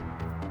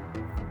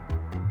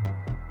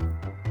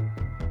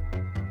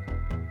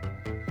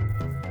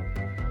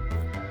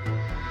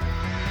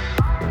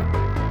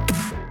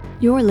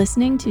You're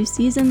listening to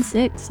Season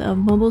 6 of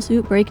Mobile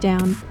Suit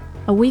Breakdown,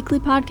 a weekly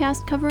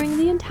podcast covering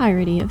the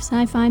entirety of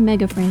sci-fi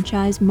mega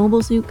franchise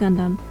Mobile Suit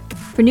Gundam,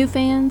 for new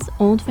fans,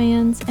 old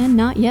fans, and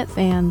not yet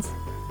fans.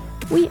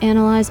 We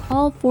analyze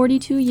all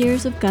 42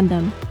 years of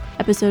Gundam,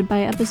 episode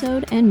by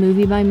episode and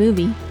movie by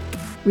movie,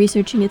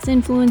 researching its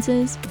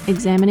influences,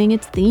 examining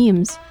its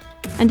themes,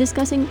 and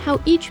discussing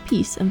how each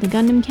piece of the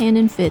Gundam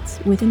canon fits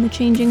within the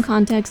changing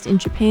context in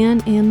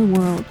Japan and the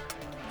world,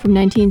 from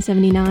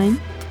 1979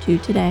 to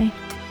today.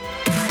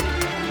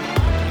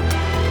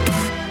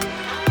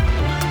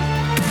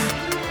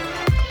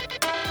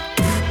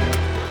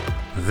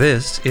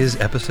 This is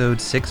episode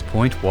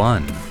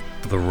 6.1,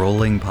 The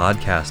Rolling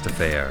Podcast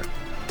Affair,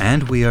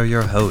 and we are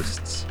your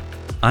hosts.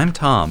 I'm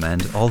Tom,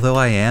 and although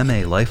I am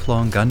a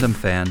lifelong Gundam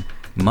fan,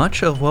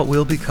 much of what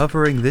we'll be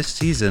covering this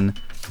season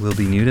will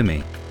be new to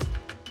me.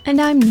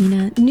 And I'm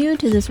Nina, new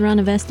to this run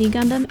of SD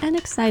Gundam and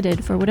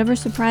excited for whatever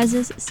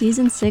surprises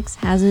Season 6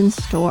 has in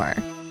store.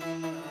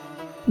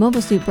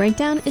 Mobile Suit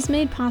Breakdown is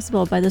made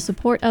possible by the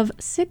support of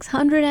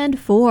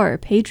 604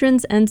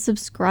 patrons and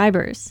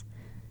subscribers.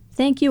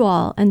 Thank you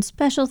all, and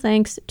special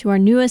thanks to our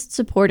newest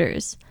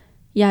supporters,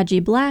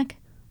 Yaji Black,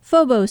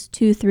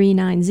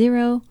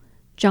 Phobos2390,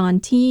 John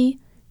T.,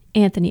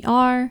 Anthony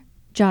R.,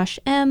 Josh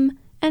M.,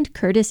 and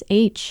Curtis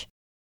H.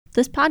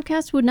 This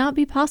podcast would not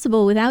be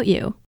possible without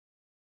you.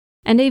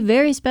 And a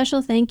very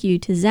special thank you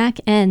to Zach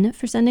N.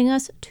 for sending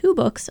us 2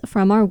 books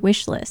from our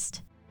wish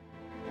list.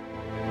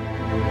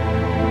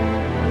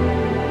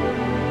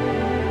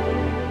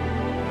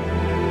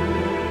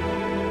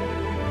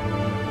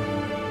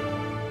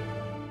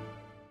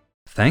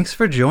 Thanks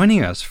for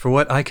joining us for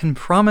what I can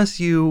promise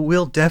you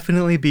will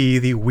definitely be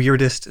the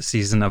weirdest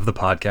season of the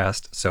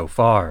podcast so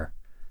far.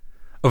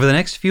 Over the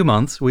next few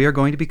months, we are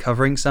going to be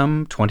covering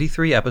some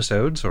 23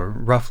 episodes, or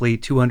roughly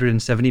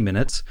 270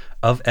 minutes,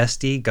 of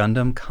SD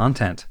Gundam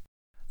content.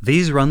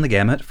 These run the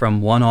gamut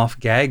from one-off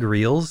gag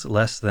reels,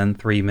 less than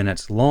 3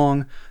 minutes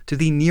long, to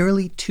the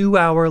nearly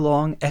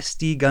 2-hour-long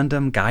SD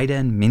Gundam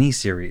Gaiden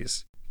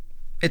miniseries.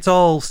 It's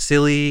all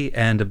silly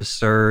and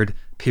absurd,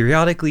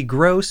 periodically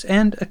gross,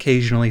 and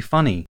occasionally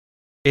funny.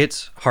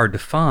 It's hard to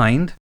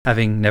find,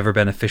 having never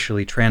been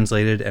officially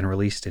translated and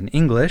released in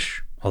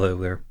English, although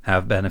there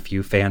have been a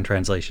few fan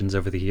translations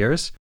over the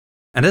years.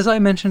 And as I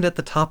mentioned at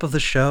the top of the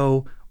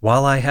show,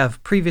 while I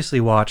have previously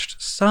watched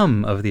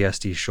some of the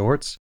SD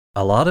shorts,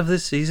 a lot of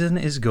this season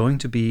is going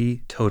to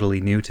be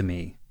totally new to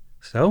me.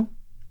 So,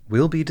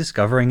 we'll be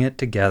discovering it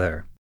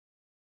together.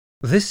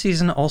 This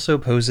season also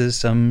poses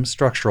some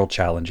structural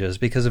challenges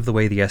because of the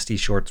way the SD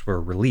shorts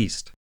were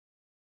released.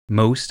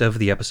 Most of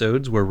the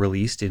episodes were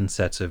released in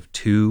sets of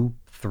 2,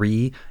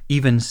 3,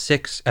 even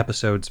 6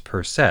 episodes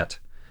per set.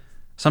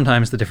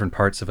 Sometimes the different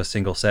parts of a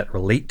single set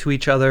relate to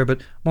each other,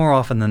 but more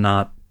often than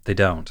not, they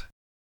don't.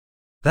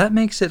 That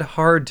makes it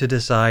hard to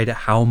decide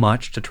how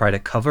much to try to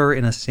cover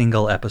in a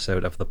single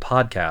episode of the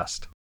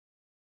podcast.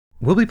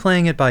 We'll be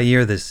playing it by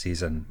ear this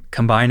season,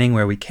 combining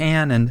where we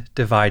can and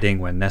dividing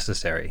when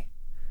necessary.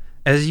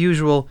 As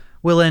usual,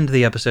 we'll end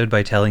the episode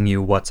by telling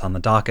you what's on the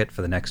docket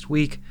for the next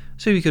week,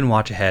 so you can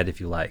watch ahead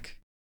if you like.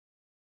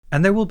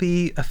 And there will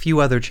be a few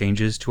other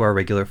changes to our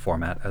regular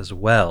format as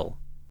well.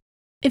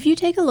 If you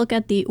take a look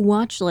at the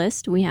watch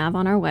list we have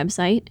on our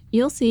website,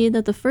 you'll see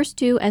that the first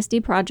 2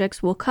 SD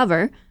projects we'll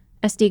cover,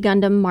 SD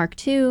Gundam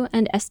Mark II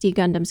and SD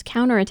Gundam's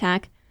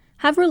Counterattack,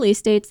 have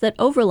release dates that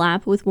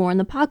overlap with War in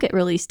the Pocket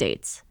release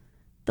dates.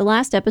 The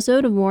last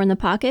episode of War in the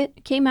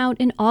Pocket came out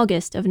in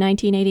August of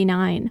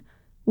 1989,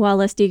 while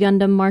SD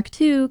Gundam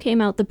Mark II came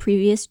out the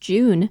previous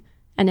June,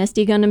 and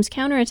SD Gundam's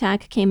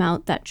Counterattack came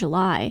out that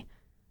July.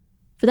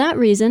 For that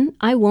reason,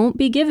 I won't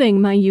be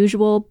giving my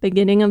usual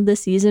beginning of the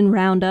season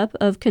roundup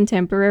of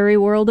contemporary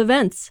world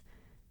events.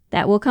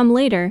 That will come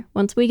later,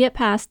 once we get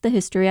past the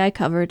history I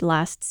covered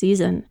last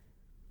season.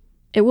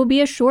 It will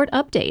be a short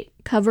update,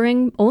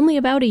 covering only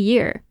about a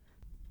year.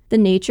 The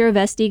nature of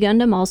SD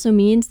Gundam also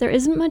means there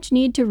isn't much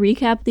need to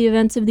recap the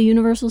events of the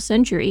Universal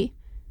Century.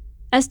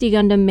 SD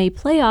Gundam may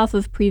play off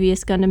of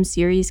previous Gundam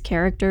series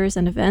characters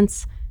and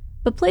events,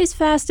 but plays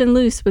fast and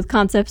loose with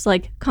concepts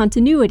like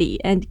continuity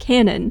and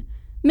canon,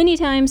 many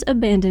times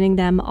abandoning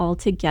them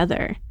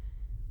altogether.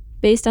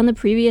 Based on the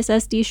previous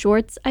SD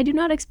shorts, I do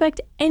not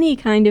expect any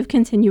kind of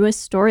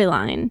continuous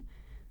storyline,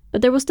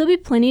 but there will still be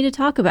plenty to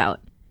talk about.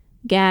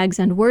 Gags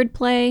and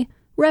wordplay,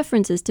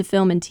 references to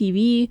film and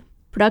TV,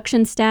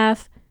 production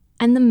staff,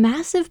 and the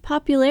massive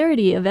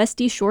popularity of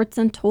SD shorts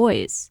and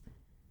toys.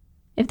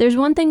 If there's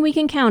one thing we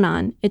can count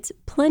on, it's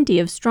plenty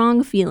of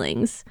strong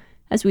feelings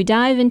as we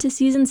dive into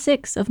Season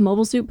 6 of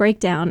Mobile Suit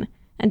Breakdown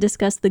and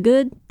discuss the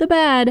good, the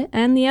bad,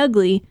 and the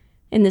ugly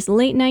in this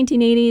late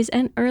 1980s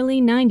and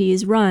early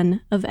 90s run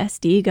of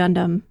SD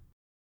Gundam.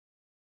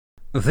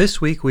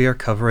 This week we are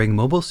covering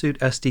Mobile Suit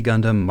SD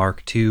Gundam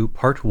Mark II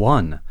Part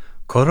 1,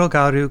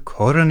 Korogaru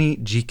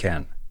Koroni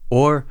Jiken,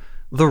 or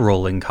The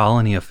Rolling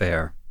Colony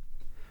Affair.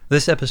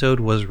 This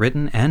episode was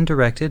written and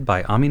directed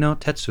by Amino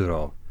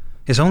Tetsuro.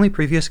 His only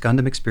previous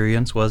Gundam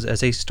experience was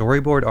as a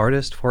storyboard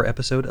artist for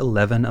episode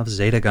 11 of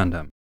Zeta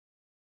Gundam.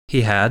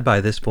 He had,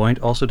 by this point,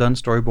 also done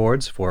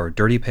storyboards for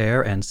Dirty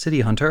Pair and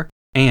City Hunter,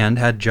 and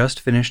had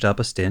just finished up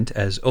a stint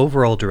as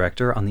overall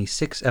director on the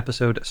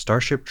 6-episode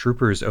Starship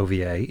Troopers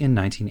OVA in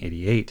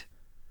 1988.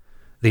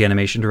 The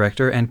animation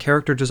director and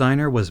character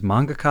designer was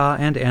mangaka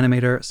and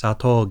animator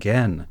Sato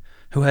Gen,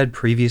 who had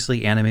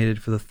previously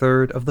animated for the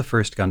third of the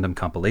first Gundam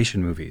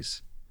compilation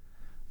movies.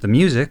 The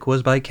music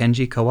was by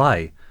Kenji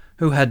Kawai,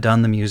 who had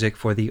done the music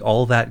for the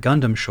All That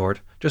Gundam short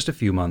just a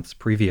few months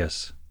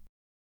previous.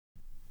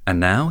 And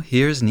now,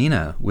 here's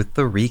Nina with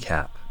the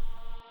recap.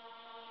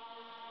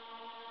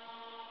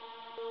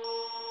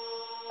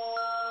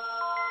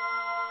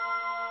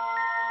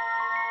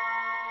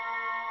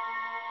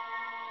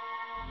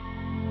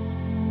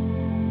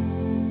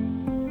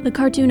 The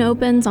cartoon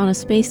opens on a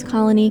space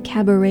colony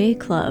cabaret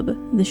club,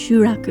 the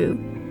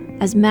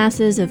Shuraku, as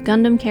masses of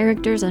Gundam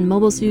characters and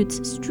mobile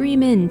suits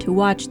stream in to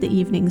watch the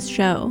evening's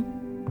show.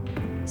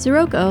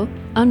 Sirocco,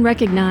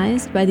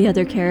 unrecognized by the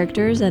other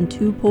characters and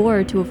too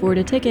poor to afford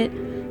a ticket,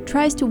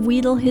 tries to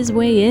wheedle his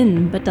way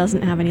in but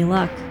doesn't have any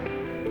luck.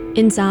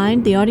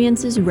 Inside, the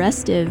audience is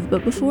restive,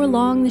 but before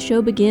long the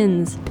show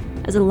begins,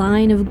 as a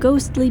line of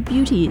ghostly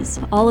beauties,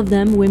 all of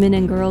them women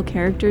and girl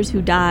characters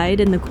who died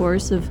in the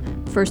course of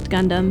First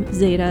Gundam,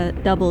 Zeta,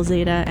 Double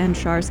Zeta, and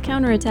Char's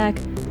counterattack,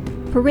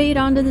 parade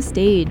onto the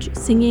stage,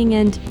 singing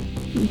and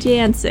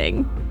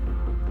dancing.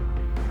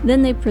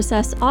 Then they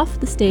process off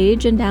the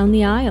stage and down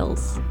the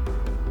aisles.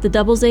 The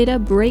Double Zeta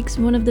breaks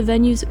one of the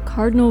venue's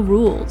cardinal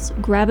rules,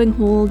 grabbing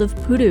hold of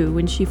Puru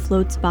when she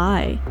floats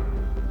by.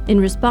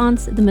 In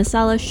response, the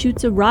Masala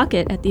shoots a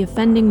rocket at the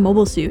offending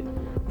mobile suit,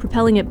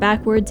 propelling it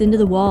backwards into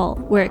the wall,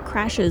 where it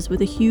crashes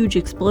with a huge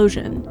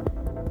explosion.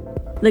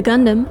 The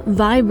Gundam,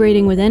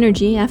 vibrating with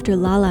energy after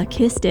Lala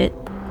kissed it,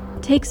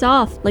 takes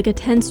off like a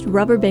tensed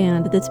rubber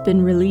band that's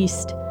been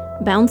released,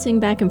 bouncing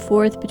back and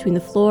forth between the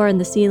floor and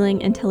the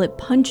ceiling until it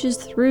punches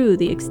through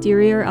the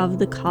exterior of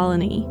the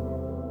colony.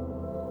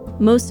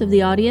 Most of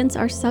the audience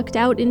are sucked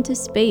out into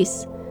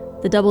space.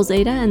 The Double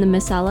Zeta and the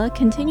Masala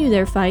continue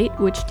their fight,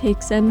 which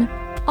takes an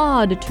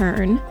odd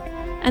turn,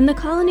 and the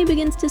colony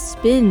begins to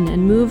spin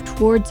and move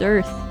towards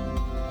Earth.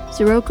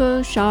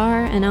 Sirocco,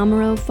 Char, and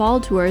Amuro fall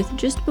to Earth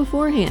just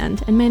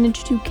beforehand and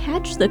manage to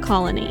catch the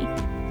colony,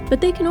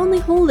 but they can only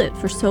hold it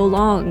for so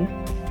long.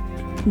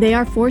 They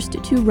are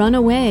forced to run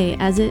away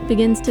as it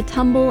begins to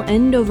tumble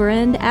end over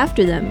end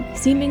after them,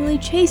 seemingly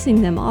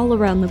chasing them all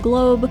around the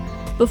globe,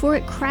 before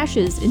it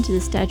crashes into the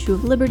Statue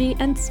of Liberty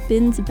and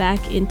spins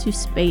back into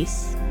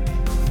space.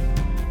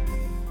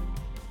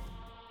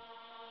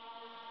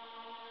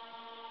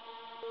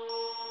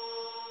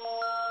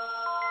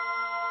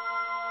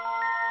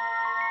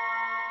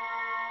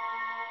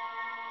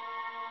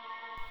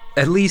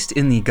 At least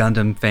in the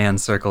Gundam fan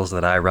circles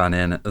that I run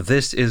in,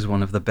 this is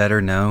one of the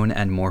better known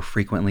and more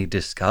frequently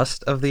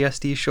discussed of the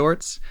SD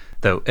shorts,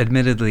 though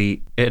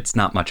admittedly, it's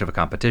not much of a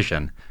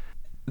competition.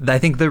 I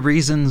think the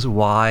reasons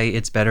why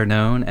it's better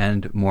known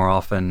and more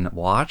often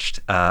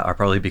watched are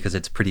probably because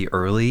it's pretty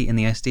early in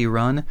the SD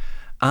run,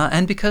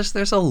 and because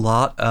there's a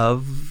lot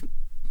of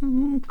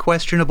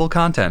questionable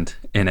content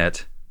in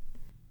it.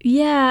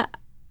 Yeah,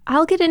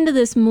 I'll get into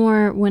this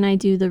more when I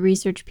do the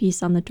research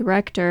piece on the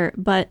director,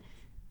 but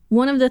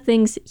one of the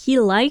things he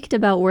liked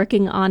about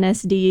working on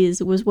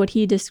SDs was what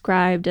he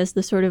described as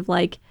the sort of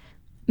like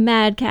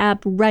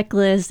madcap,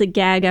 reckless,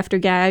 gag after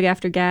gag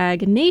after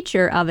gag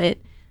nature of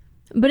it.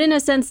 But in a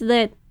sense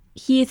that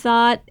he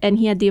thought, and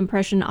he had the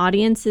impression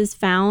audiences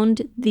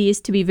found these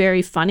to be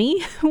very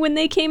funny when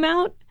they came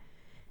out.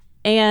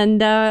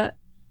 And that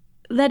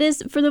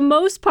is, for the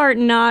most part,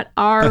 not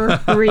our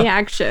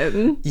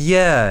reaction.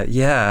 Yeah.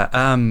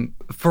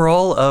 For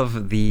all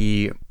of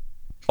the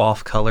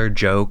off-color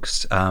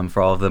jokes,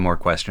 for all of the more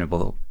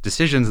questionable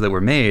decisions that were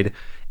made,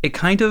 it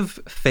kind of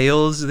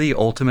fails the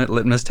ultimate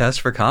litmus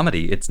test for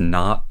comedy. It's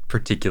not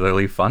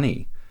particularly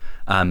funny.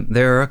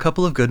 There are a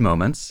couple of good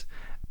moments.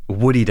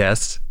 Woody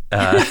Des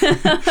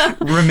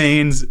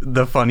remains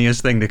the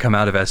funniest thing to come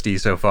out of SD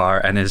so far,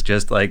 and is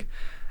just like,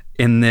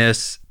 in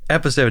this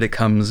episode, it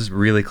comes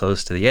really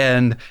close to the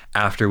end,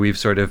 after we've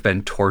sort of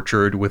been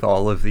tortured with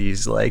all of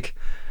these, like,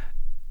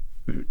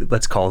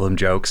 let's call them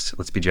jokes,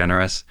 let's be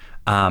generous.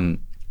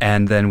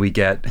 And then we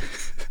get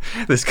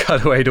this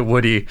cutaway to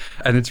Woody,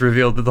 and it's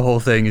revealed that the whole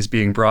thing is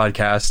being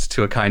broadcast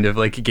to a kind of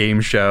like game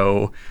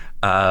show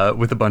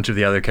with a bunch of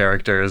the other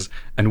characters,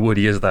 and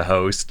Woody is the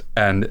host,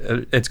 and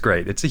it's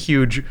great. It's a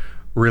huge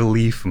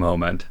relief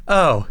moment.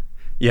 Oh,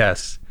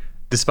 yes.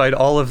 Despite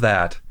all of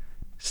that,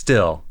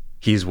 still,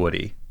 he's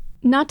Woody.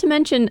 Not to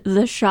mention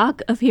the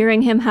shock of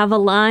hearing him have a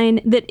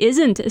line that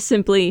isn't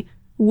simply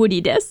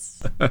Woody Des.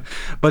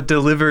 But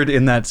delivered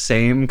in that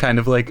same kind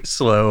of like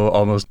slow,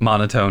 almost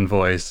monotone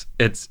voice.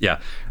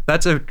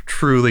 That's a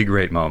truly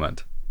great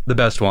moment. The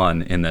best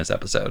one in this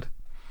episode.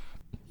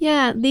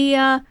 Yeah,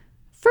 the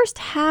first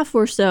half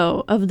or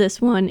so of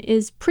this one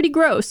is pretty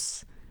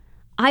gross.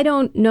 I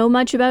don't know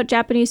much about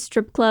Japanese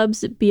strip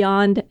clubs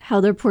beyond how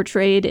they're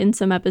portrayed in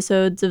some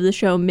episodes of the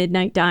show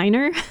Midnight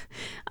Diner.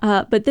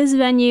 But this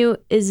venue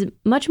is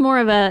much more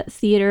of a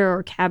theater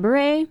or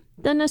cabaret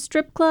than a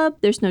strip club.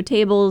 There's no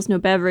tables, no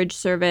beverage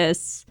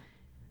service.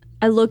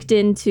 I looked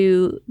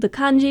into the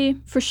kanji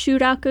for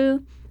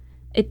shuraku.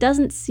 It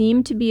doesn't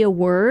seem to be a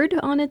word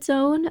on its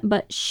own,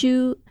 but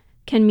shu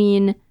can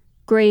mean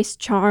grace,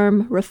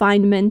 charm,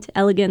 refinement,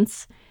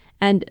 elegance,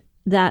 and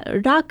that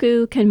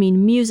raku can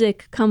mean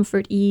music,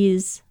 comfort,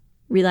 ease,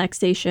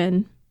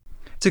 relaxation.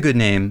 It's a good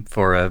name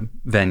for a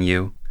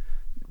venue,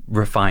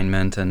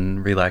 refinement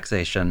and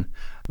relaxation.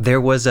 There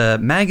was a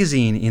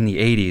magazine in the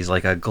 80s,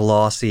 like a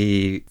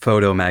glossy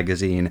photo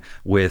magazine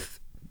with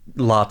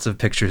lots of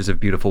pictures of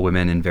beautiful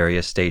women in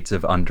various states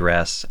of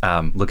undress,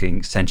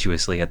 looking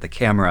sensuously at the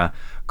camera,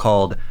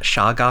 called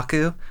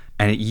Shagaku.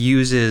 And it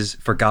uses,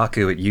 for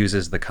gaku, it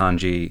uses the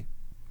kanji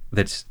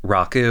that's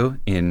raku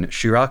in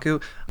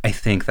shuraku. I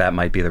think that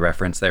might be the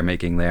reference they're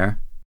making there.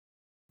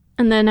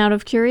 And then out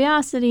of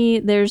curiosity,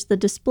 there's the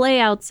display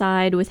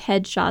outside with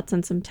headshots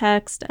and some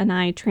text, and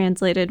I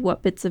translated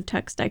what bits of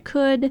text I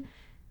could.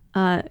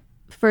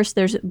 First,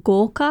 there's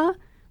golka,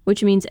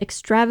 which means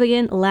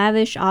extravagant,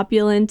 lavish,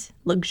 opulent,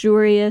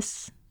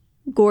 luxurious,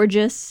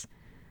 gorgeous.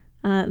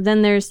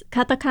 Then there's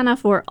katakana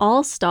for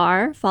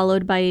all-star,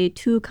 followed by a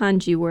two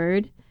kanji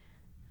word,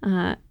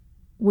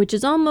 which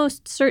is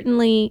almost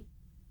certainly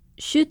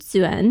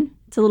shutsuen.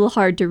 It's a little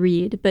hard to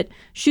read, but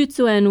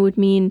shutsuen would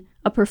mean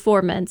a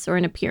performance or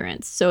an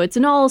appearance. So it's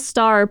an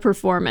all-star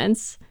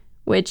performance,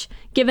 which,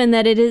 given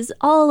that it is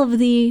all of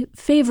the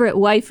favorite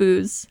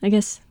waifus, I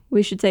guess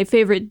we should say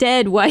favorite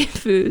dead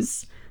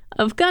waifus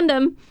of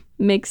Gundam,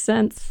 makes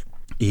sense.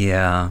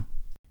 Yeah.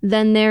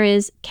 Then there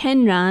is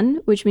kenran,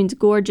 which means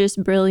gorgeous,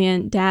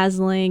 brilliant,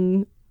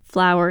 dazzling,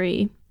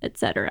 flowery,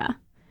 etc.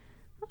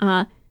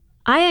 I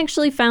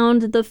actually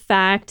found the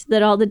fact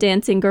that all the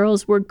dancing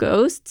girls were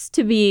ghosts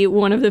to be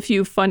one of the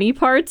few funny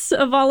parts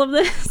of all of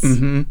this.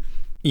 Mm-hmm.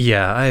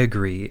 Yeah, I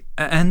agree.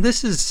 And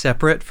this is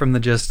separate from the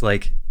just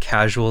like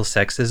casual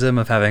sexism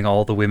of having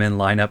all the women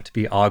line up to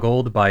be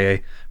ogled by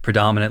a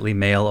predominantly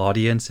male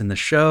audience in the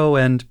show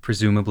and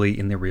presumably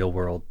in the real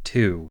world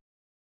too.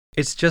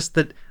 It's just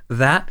that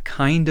that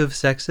kind of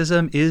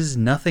sexism is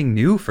nothing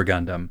new for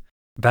Gundam.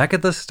 Back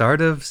at the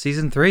start of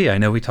Season 3, I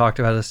know we talked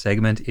about a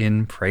segment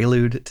in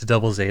Prelude to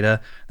Double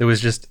Zeta that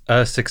was just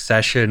a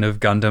succession of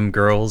Gundam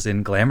girls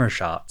in glamour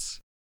shots.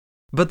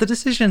 But the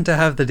decision to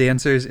have the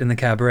dancers in the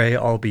cabaret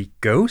all be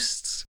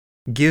ghosts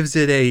gives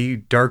it a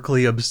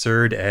darkly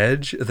absurd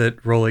edge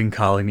that Rolling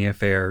Colony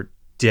Affair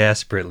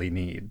desperately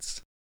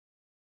needs.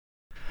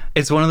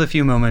 It's one of the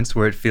few moments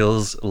where it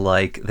feels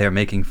like they're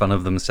making fun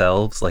of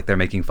themselves, like they're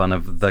making fun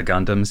of the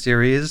Gundam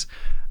series,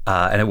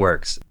 and it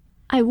works.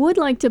 I would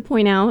like to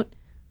point out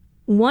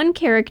one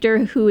character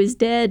who is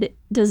dead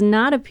does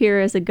not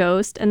appear as a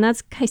ghost, and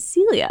that's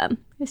Kycilia.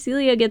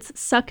 Kycilia gets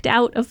sucked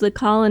out of the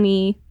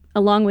colony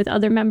along with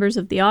other members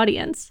of the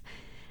audience.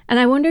 And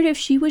I wondered if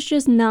she was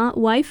just not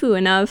waifu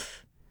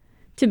enough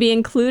to be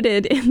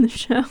included in the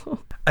show.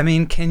 I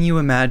mean, can you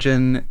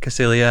imagine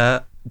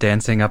Kycilia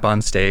dancing up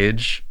on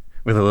stage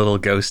with a little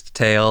ghost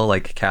tail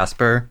like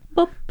Casper?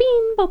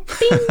 Bopping,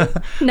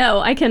 bopping.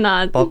 No, I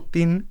cannot.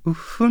 Bopping,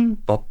 oofun,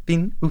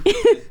 bopping,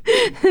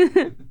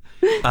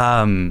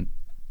 oofun.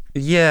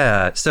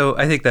 Yeah, so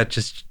I think that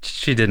just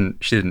she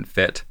didn't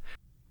fit.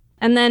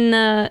 And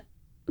then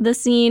the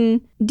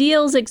scene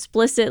deals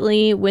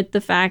explicitly with the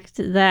fact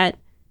that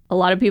a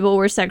lot of people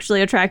were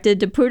sexually attracted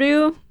to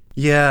Puru.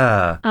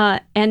 Yeah.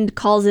 And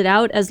calls it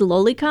out as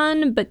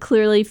lolicon, but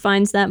clearly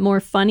finds that more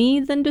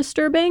funny than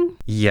disturbing.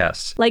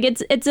 Yes. Like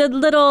it's a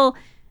little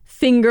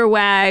finger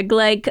wag,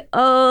 like,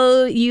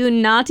 oh, you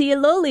naughty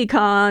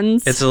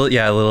lolicons. It's a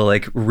little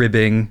like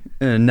ribbing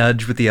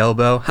nudge with the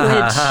elbow. Ha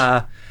ha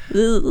ha.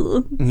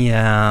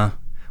 Yeah.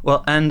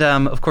 Well, and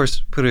of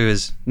course, Puru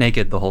is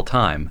naked the whole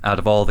time. Out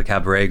of all the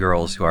cabaret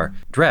girls who are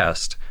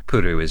dressed,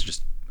 Puru is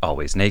just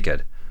always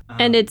naked.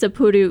 And it's a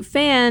Puru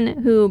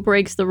fan who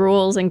breaks the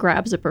rules and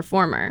grabs a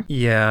performer.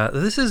 Yeah,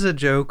 this is a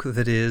joke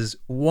that is,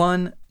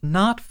 one,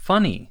 not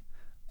funny,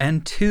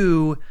 and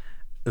two,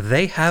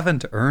 they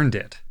haven't earned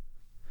it.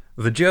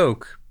 The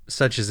joke,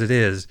 such as it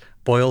is,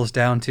 boils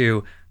down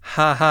to,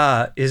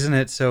 haha, isn't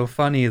it so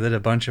funny that a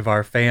bunch of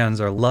our fans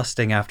are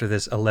lusting after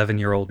this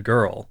 11-year-old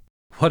girl?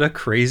 What a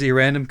crazy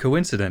random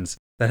coincidence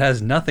that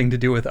has nothing to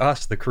do with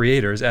us, the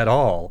creators, at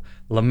all.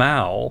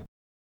 Lamau.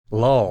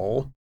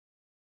 Lol.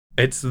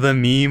 It's the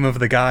meme of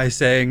the guy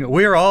saying,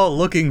 we're all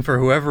looking for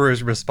whoever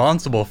is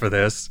responsible for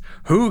this.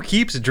 Who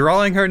keeps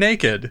drawing her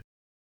naked?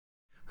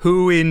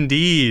 Who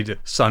indeed,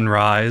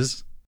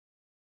 Sunrise?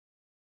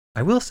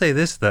 I will say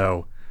this,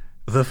 though.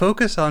 The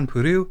focus on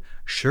Puru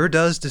sure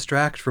does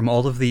distract from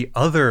all of the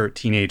other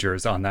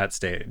teenagers on that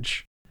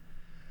stage.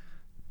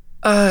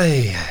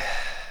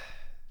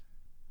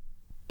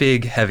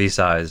 Big, heavy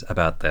sighs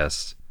about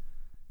this.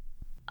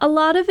 A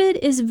lot of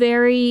it is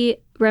very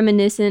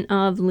reminiscent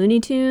of Looney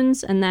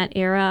Tunes and that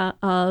era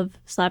of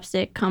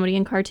slapstick comedy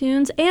and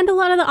cartoons, and a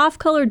lot of the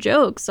off-color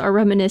jokes are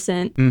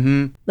reminiscent.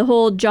 Mm-hmm. The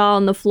whole jaw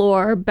on the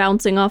floor,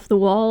 bouncing off the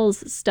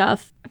walls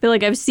stuff. I feel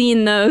like I've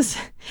seen those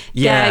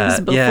gags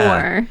before.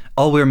 Yeah.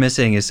 All we're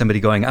missing is somebody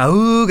going,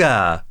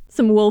 auga!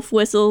 Some wolf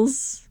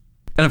whistles.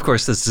 And of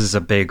course, this is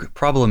a big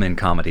problem in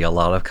comedy. A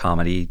lot of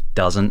comedy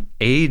doesn't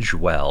age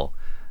well,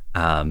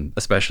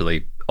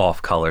 especially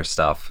off-color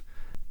stuff.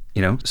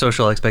 You know,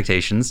 social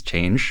expectations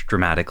change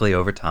dramatically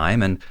over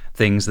time, and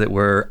things that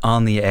were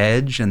on the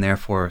edge and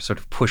therefore sort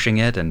of pushing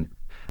it and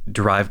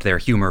derived their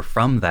humor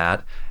from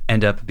that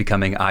end up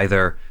becoming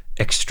either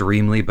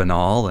extremely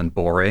banal and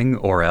boring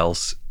or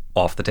else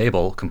off the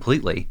table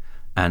completely.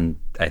 And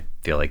I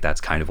feel like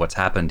that's kind of what's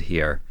happened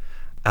here.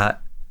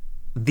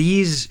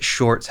 These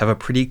shorts have a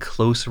pretty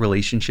close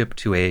relationship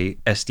to a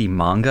SD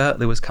manga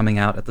that was coming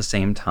out at the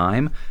same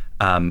time.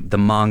 The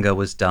manga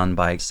was done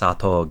by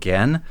Sato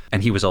Gen,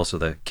 and he was also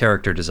the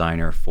character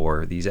designer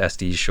for these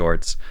SD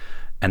shorts.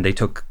 And they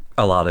took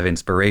a lot of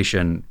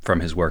inspiration from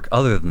his work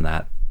other than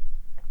that.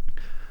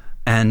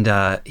 And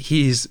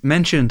he's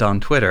mentioned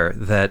on Twitter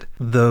that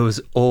those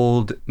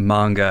old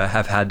manga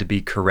have had to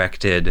be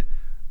corrected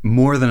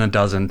more than a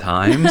dozen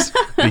times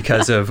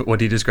because of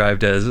what he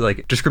described as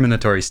like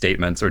discriminatory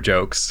statements or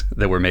jokes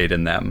that were made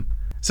in them.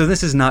 So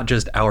this is not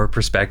just our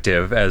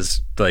perspective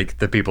as like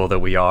the people that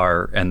we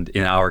are and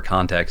in our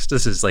context.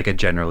 This is like a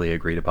generally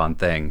agreed upon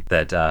thing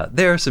that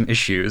there are some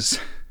issues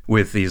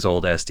with these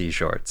old SD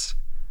shorts.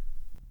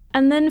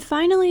 And then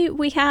finally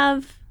we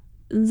have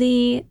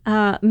the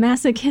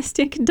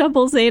masochistic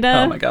Double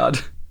Zeta. Oh my god.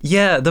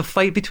 Yeah, the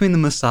fight between the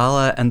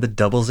Masala and the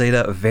Double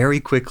Zeta very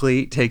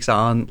quickly takes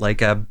on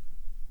like a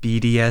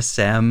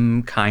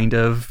BDSM kind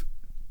of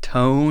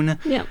tone.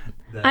 Yeah.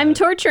 I'm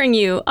torturing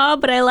you. Oh,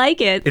 but I like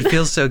it. It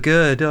feels so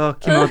good. Oh,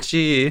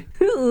 kimochi.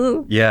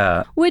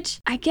 Yeah. Which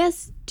I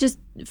guess just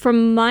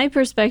from my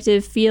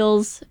perspective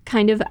feels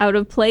kind of out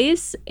of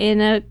place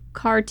in a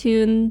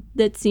cartoon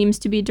that seems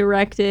to be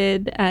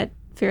directed at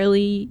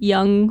fairly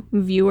young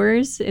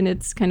viewers in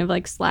its kind of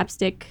like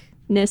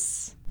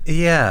slapstickness.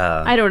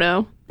 Yeah. I don't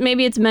know.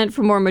 Maybe it's meant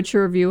for more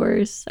mature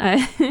viewers.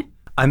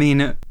 I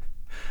mean,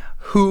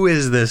 who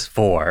is this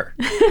for?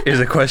 Is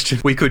a question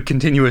we could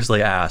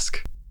continuously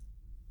ask.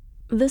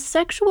 The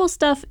sexual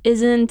stuff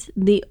isn't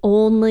the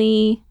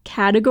only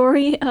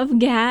category of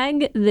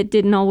gag that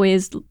didn't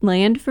always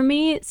land for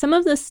me. Some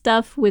of the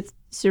stuff with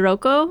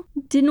Sirocco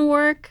didn't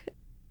work.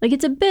 Like,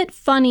 it's a bit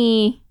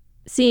funny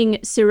seeing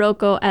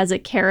Sirocco as a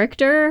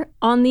character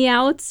on the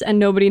outs and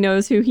nobody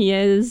knows who he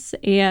is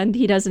and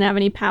he doesn't have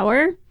any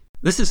power.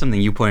 This is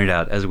something you pointed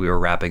out as we were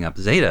wrapping up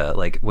Zeta.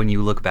 Like, when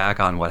you look back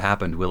on what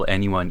happened, will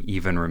anyone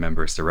even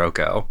remember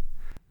Sirocco?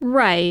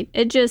 Right.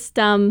 It just,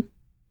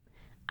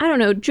 I don't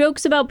know,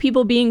 jokes about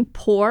people being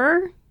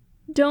poor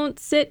don't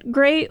sit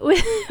great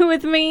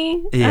with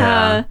me.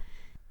 Yeah.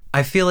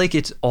 I feel like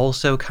it's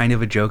also kind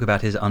of a joke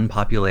about his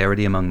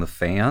unpopularity among the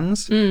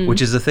fans,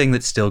 which is a thing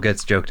that still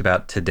gets joked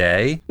about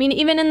today. I mean,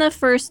 even in the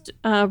first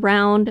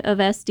round of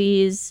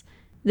SDs,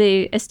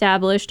 they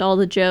established all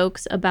the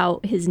jokes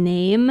about his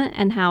name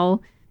and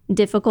how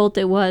difficult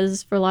it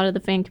was for a lot of the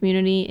fan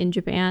community in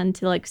Japan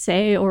to like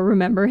say or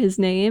remember his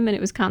name, and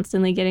it was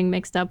constantly getting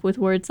mixed up with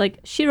words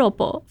like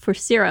shiropo for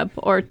syrup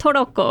or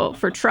toroko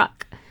for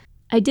truck.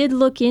 I did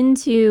look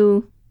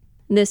into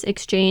this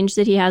exchange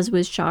that he has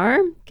with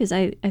Char because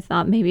I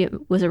thought maybe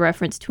it was a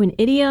reference to an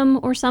idiom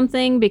or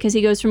something, because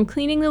he goes from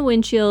cleaning the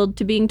windshield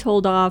to being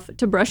told off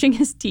to brushing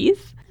his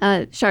teeth.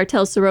 Char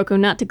tells Sirocco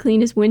not to clean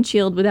his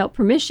windshield without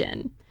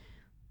permission.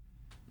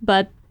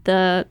 But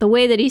the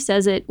way that he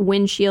says it,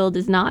 windshield,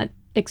 is not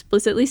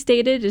explicitly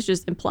stated. It's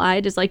just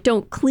implied. It's like,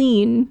 don't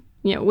clean,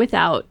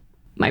 without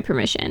my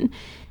permission.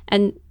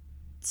 And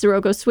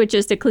Sirocco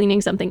switches to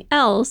cleaning something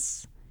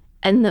else.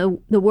 And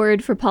the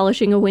word for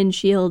polishing a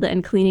windshield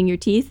and cleaning your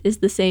teeth is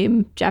the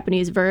same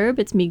Japanese verb.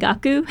 It's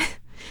migaku.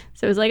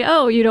 So it's like,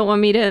 oh, you don't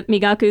want me to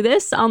migaku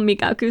this? I'll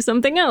migaku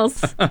something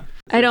else.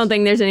 I don't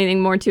think there's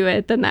anything more to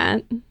it than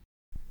that.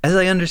 As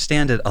I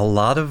understand it, a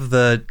lot of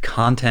the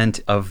content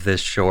of this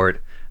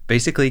short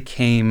basically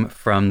came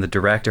from the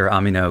director,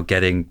 Amino,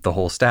 getting the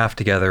whole staff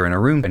together in a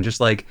room and just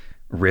like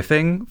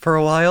riffing for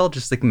a while,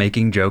 just like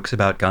making jokes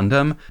about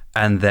Gundam,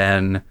 and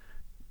then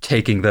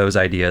taking those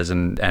ideas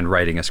and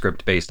writing a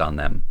script based on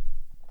them.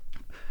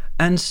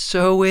 And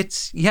so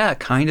it's,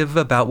 kind of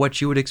about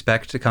what you would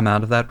expect to come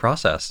out of that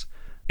process.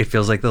 It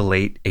feels like the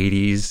late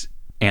 80s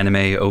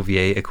anime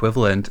OVA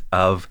equivalent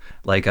of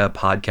like a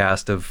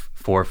podcast of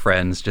four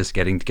friends just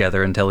getting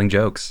together and telling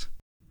jokes.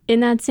 In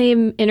that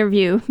same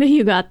interview that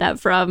you got that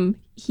from,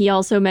 he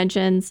also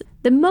mentions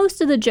that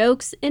most of the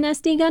jokes in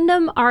SD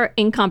Gundam are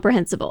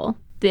incomprehensible.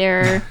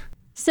 They're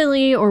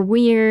silly or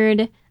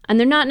weird, and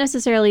they're not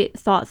necessarily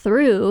thought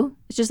through.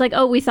 It's just like,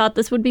 oh, we thought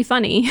this would be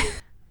funny.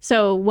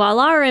 So while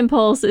our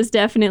impulse is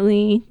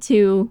definitely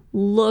to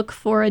look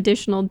for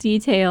additional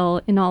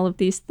detail in all of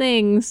these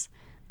things,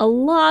 a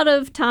lot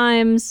of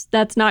times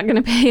that's not going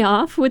to pay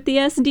off with the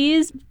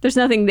SDs. There's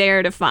nothing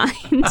there to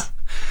find.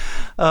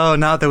 Oh,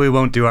 not that we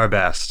won't do our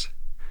best.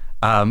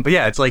 But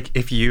yeah, it's like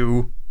if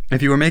you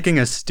were making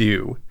a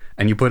stew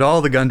and you put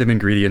all the Gundam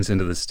ingredients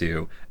into the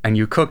stew and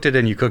you cooked it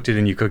and you cooked it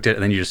and you cooked it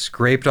and then you just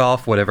scraped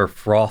off whatever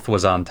froth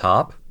was on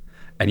top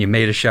and you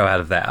made a show out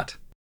of that.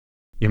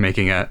 You're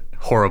making a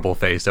horrible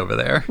face over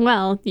there.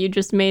 Well, you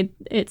just made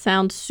it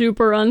sound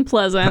super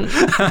unpleasant.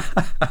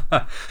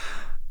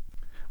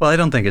 Well, I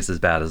don't think it's as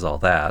bad as all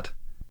that.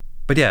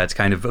 But yeah, it's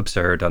kind of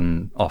absurd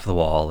and off the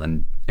wall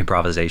and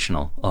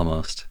improvisational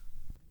almost.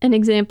 An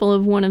example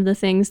of one of the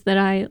things that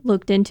I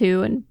looked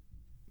into and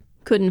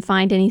couldn't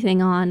find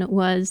anything on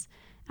was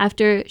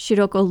after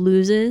Shiroko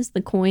loses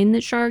the coin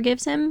that Char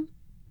gives him,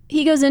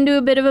 he goes into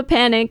a bit of a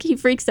panic. He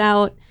freaks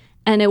out.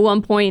 And at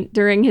one point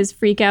during his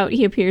freak out,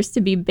 he appears to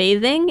be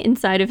bathing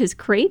inside of his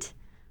crate.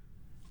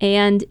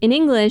 And in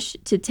English,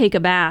 to take a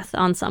bath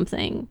on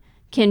something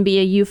can be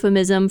a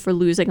euphemism for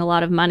losing a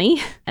lot of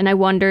money. And I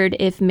wondered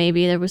if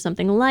maybe there was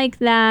something like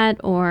that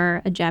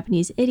or a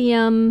Japanese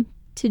idiom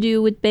to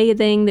do with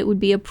bathing that would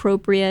be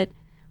appropriate.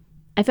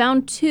 I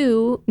found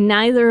two,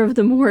 neither of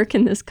them work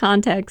in this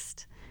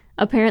context.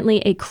 Apparently,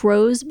 a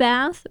crow's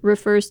bath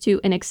refers to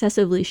an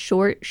excessively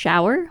short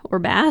shower or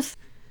bath.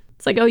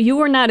 It's like, oh, you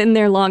were not in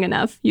there long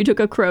enough. You took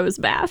a crow's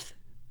bath.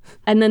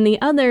 And then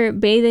the other,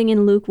 bathing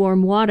in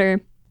lukewarm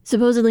water,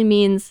 supposedly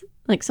means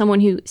like someone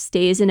who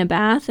stays in a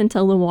bath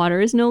until the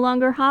water is no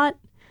longer hot.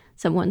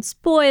 Someone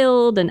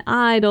spoiled and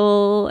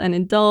idle and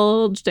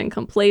indulged and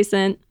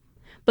complacent.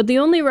 But the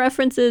only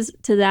references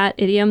to that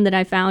idiom that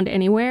I found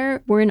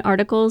anywhere were in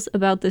articles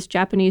about this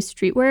Japanese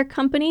streetwear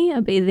company,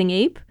 a bathing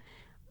ape.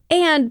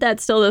 And that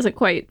still doesn't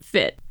quite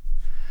fit.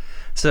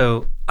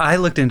 So I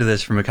looked into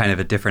this from a kind of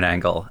a different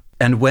angle.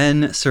 And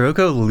when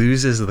Sirocco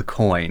loses the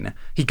coin,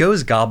 he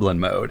goes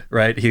goblin mode,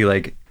 right? He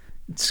like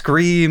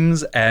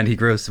screams and he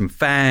grows some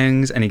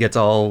fangs and he gets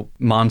all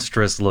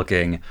monstrous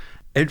looking.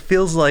 It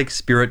feels like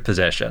spirit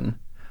possession.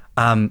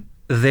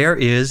 There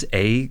is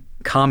a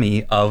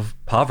kami of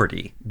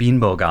poverty,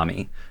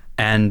 Binbogami.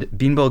 And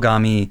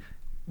Binbogami,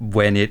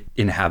 when it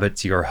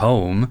inhabits your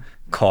home,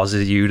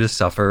 causes you to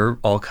suffer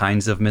all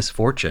kinds of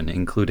misfortune,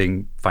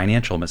 including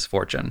financial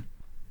misfortune.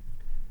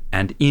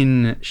 And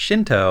in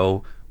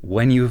Shinto,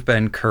 when you've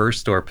been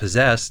cursed or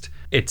possessed,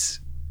 it's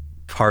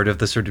part of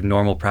the sort of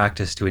normal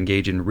practice to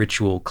engage in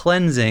ritual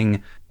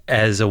cleansing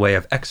as a way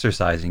of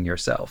exorcising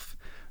yourself.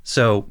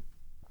 So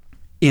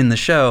in the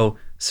show,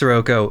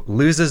 Sirocco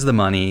loses the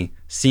money,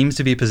 seems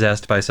to be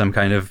possessed by some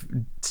kind of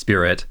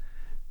spirit,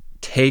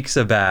 takes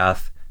a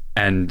bath,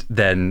 and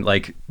then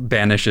like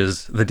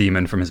banishes the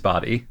demon from his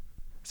body.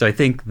 So I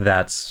think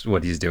that's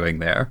what he's doing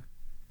there.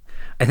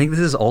 I think this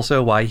is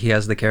also why he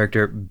has the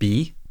character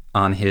B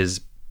on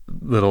his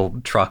little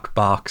truck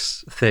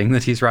box thing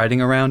that he's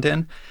riding around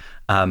in.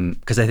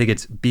 Because I think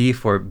it's B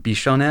for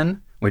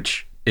Bishonen,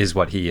 which is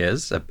what he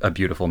is, a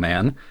beautiful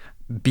man.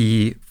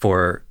 B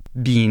for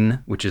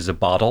Bean, which is a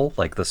bottle,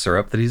 like the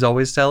syrup that he's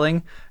always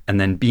selling. And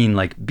then Bean,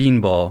 like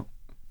Beanbo,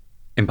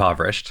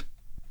 impoverished,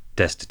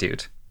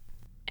 destitute.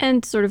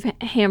 And sort of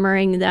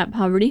hammering that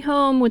poverty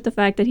home with the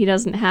fact that he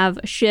doesn't have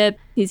a ship.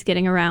 He's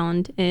getting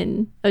around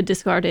in a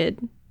discarded,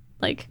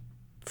 like,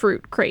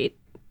 fruit crate.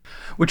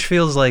 Which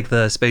feels like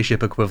the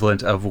spaceship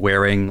equivalent of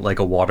wearing like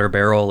a water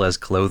barrel as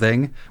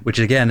clothing, which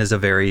again is a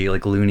very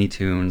like Looney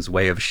Tunes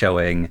way of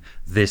showing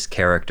this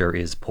character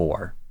is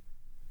poor.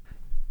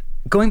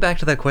 Going back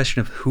to that question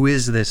of who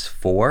is this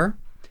for,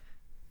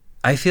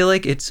 I feel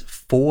like it's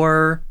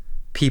for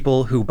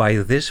people who by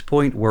this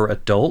point were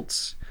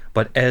adults,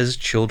 but as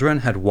children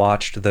had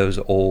watched those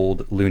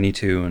old Looney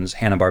Tunes,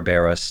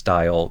 Hanna-Barbera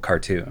style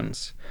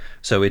cartoons.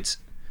 So it's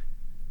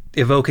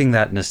evoking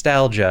that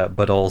nostalgia,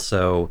 but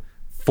also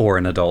for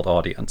an adult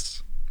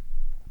audience.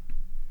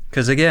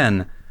 Because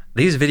again,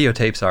 these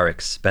videotapes are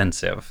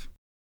expensive.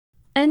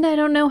 And I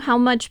don't know how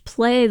much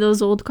play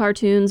those old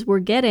cartoons were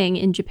getting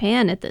in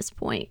Japan at this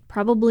point.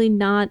 Probably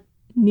not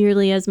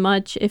nearly as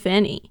much, if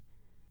any.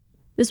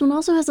 This one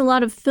also has a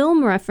lot of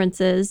film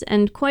references,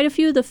 and quite a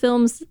few of the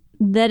films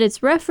that it's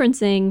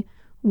referencing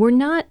were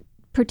not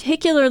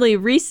particularly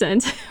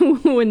recent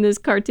when this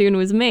cartoon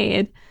was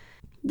made.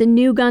 The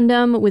new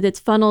Gundam, with its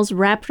funnels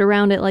wrapped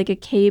around it like a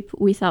cape,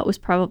 we thought was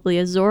probably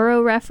a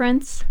Zorro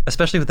reference.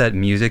 Especially with that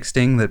music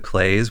sting that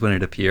plays when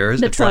it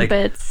appears. The it's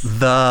trumpets. Like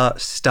the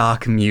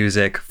stock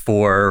music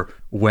for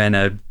when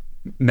a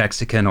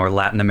Mexican or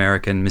Latin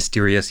American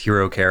mysterious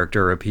hero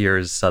character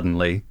appears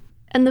suddenly.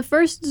 And the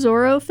first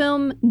Zorro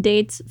film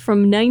dates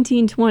from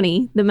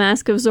 1920, The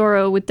Mask of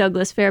Zorro with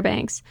Douglas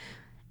Fairbanks.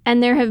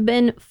 And there have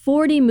been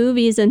 40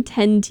 movies and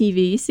 10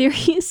 TV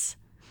series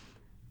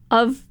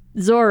of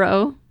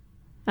Zorro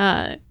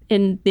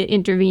in the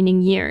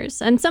intervening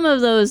years. And some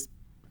of those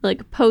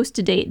like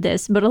post-date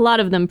this, but a lot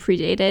of them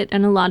predate it,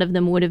 and a lot of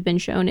them would have been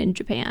shown in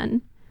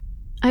Japan.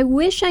 I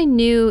wish I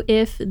knew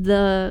if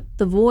the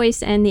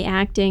voice and the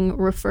acting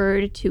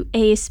referred to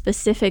a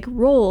specific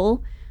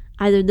role,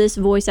 either this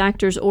voice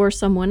actor's or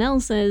someone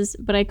else's,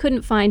 but I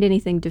couldn't find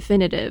anything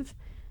definitive.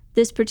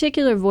 This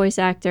particular voice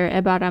actor,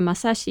 Ebara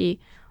Masashi,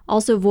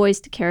 also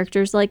voiced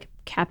characters like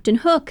Captain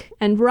Hook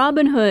and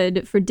Robin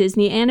Hood for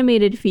Disney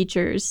animated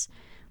features,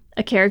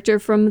 a character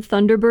from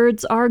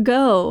Thunderbirds Are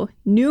Go,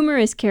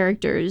 numerous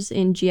characters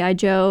in G.I.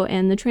 Joe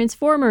and the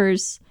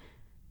Transformers.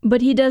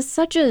 But he does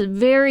such a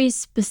very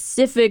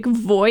specific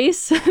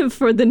voice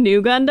for the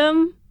new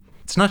Gundam.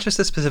 It's not just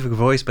a specific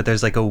voice, but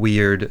there's like a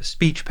weird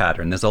speech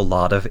pattern. There's a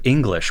lot of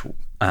English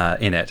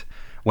in it.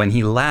 When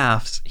he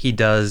laughs, he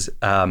does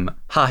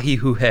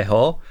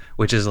ha-hi-hu-he-ho,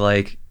 which is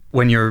like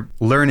when you're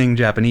learning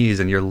Japanese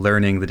and you're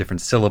learning the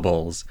different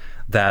syllables,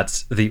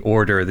 that's the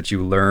order that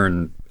you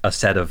learn a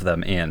set of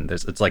them in.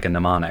 It's like a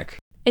mnemonic.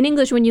 In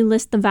English, when you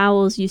list the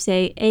vowels, you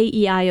say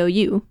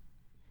A-E-I-O-U.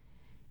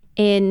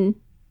 In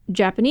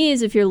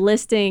Japanese, if you're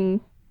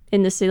listing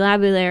in the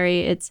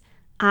syllabulary, it's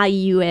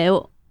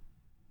A-I-U-E-O.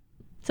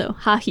 So,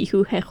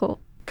 ha-hi-hu-he-ho.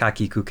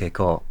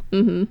 Kaki-ku-ke-ko.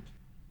 Mm-hmm.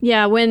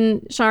 Yeah,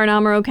 when Char and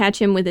Amuro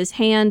catch him with his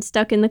hand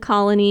stuck in the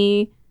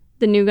colony,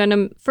 the new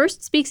Gundam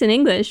first speaks in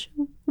English.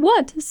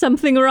 What?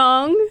 Something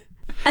wrong?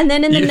 And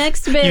then in the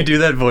next bit... You do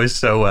that voice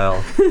so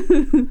well.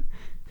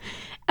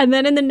 And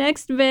then in the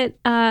next bit,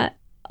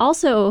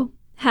 also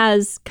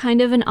has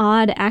kind of an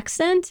odd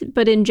accent,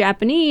 but in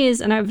Japanese,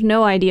 and I have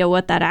no idea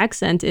what that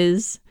accent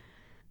is.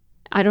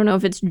 I don't know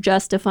if it's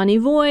just a funny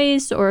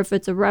voice or if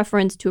it's a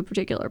reference to a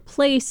particular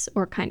place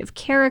or kind of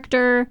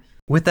character.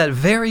 With that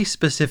very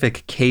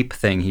specific cape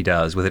thing he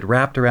does, with it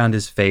wrapped around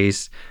his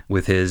face,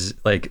 with his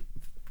like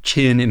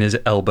chin in his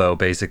elbow,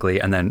 basically,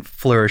 and then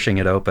flourishing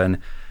it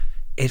open,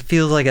 it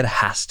feels like it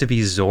has to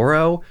be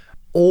Zoro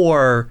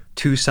or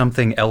to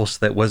something else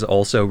that was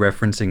also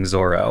referencing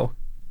Zoro.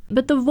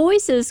 But the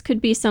voices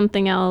could be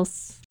something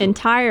else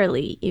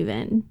entirely,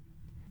 even.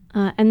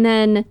 And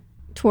then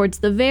towards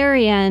the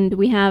very end,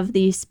 we have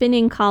the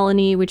spinning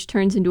colony, which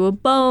turns into a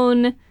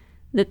bone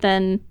that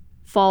then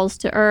falls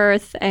to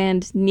Earth,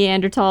 and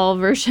Neanderthal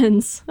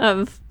versions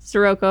of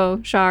Sirocco,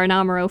 Char, and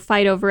Amuro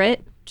fight over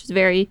it, which is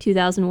very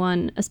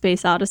 2001 A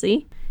Space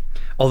Odyssey.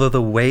 Although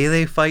the way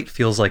they fight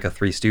feels like a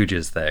Three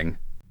Stooges thing.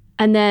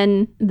 And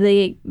then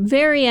the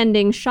very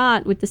ending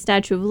shot with the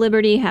Statue of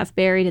Liberty half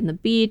buried in the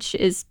beach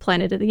is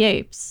Planet of the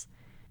Apes.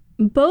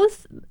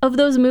 Both of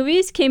those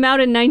movies came out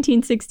in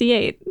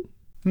 1968.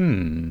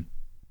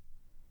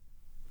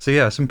 So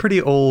yeah, some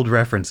pretty old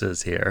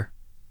references here.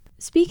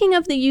 Speaking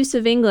of the use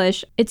of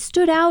English, it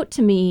stood out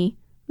to me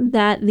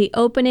that the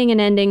opening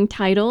and ending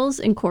titles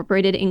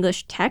incorporated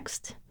English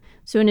text.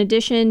 So in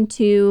addition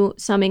to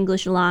some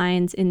English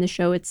lines in the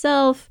show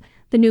itself,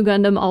 the new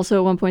Gundam also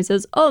at one point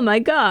says, "Oh my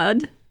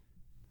god."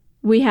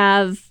 We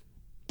have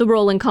the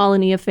Rolling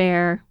Colony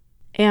Affair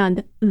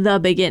and the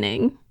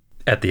beginning.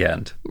 At the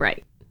end.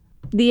 Right.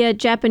 The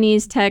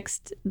Japanese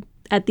text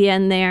at the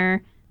end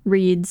there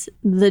reads,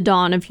 "The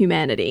Dawn of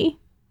Humanity."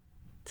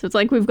 So it's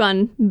like we've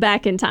gone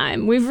back in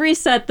time. We've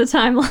reset the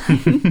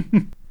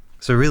timeline.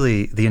 So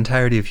really, the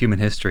entirety of human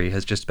history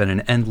has just been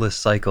an endless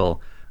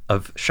cycle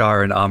of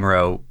Char and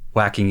Amuro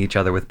whacking each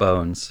other with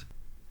bones.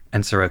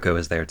 And Sirocco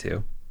is there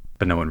too,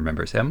 but no one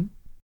remembers him.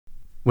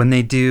 When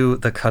they do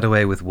the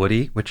cutaway with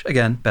Woody, which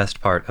again, best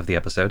part of the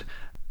episode,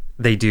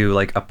 they do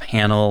like a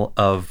panel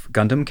of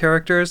Gundam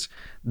characters.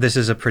 This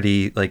is a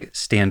pretty like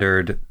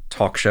standard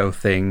talk show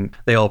thing.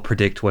 They all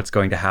predict what's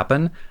going to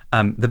happen.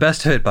 The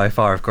best of it by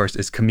far, of course,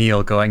 is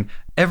Camille going,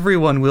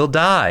 "Everyone will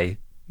die.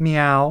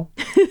 Meow."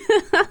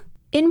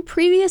 In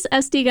previous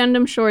SD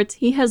Gundam shorts,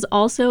 he has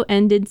also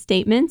ended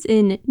statements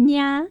in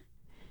nya.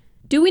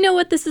 Do we know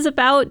what this is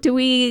about? Do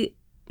we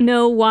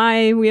know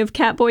why we have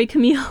Catboy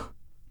Camille?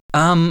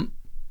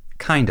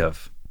 Kind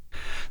of.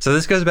 So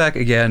this goes back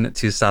again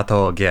to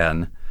Sato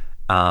again,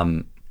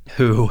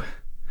 who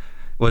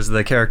was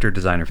the character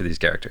designer for these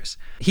characters.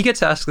 He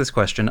gets asked this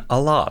question a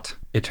lot,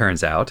 it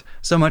turns out,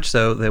 so much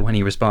so that when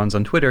he responds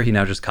on Twitter, he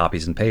now just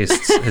copies and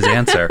pastes his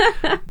answer.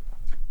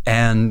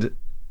 And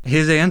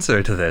his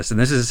answer to this, and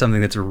this is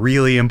something that's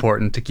really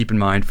important to keep in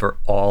mind for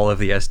all of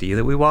the SD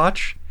that we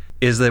watch,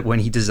 is that when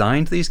he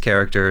designed these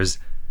characters,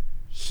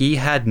 he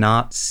had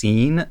not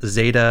seen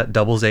Zeta,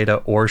 Double Zeta,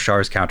 or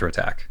Char's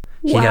counterattack.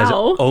 He has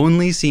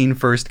only seen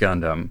First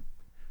Gundam.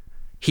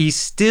 He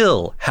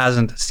still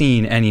hasn't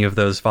seen any of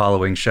those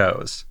following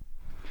shows.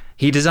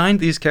 He designed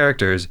these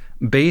characters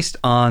based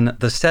on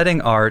the setting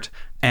art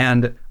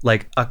and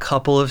like a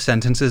couple of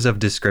sentences of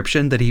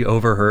description that he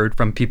overheard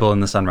from people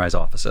in the Sunrise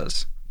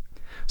offices.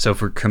 So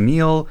for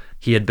Camille,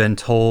 he had been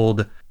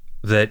told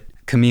that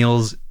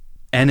Camille's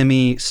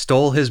enemy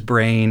stole his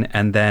brain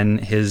and then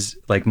his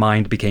like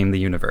mind became the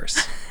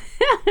universe.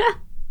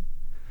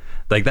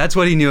 Like that's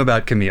what he knew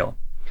about Camille.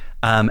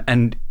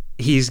 And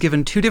he's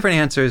given two different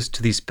answers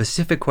to the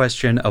specific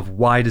question of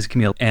why does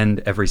Camille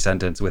end every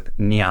sentence with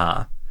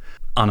nya,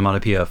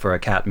 onomatopoeia for a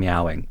cat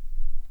meowing.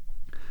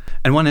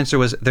 And one answer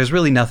was, there's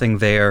really nothing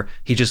there.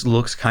 He just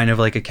looks kind of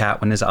like a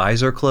cat when his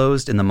eyes are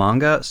closed in the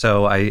manga,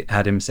 so I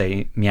had him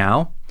say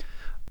meow.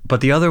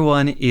 But the other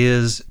one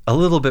is a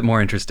little bit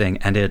more interesting,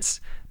 and it's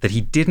that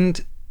he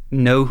didn't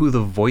know who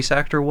the voice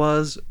actor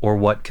was or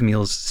what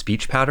Camille's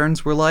speech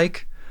patterns were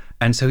like.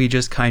 And so he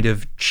just kind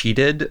of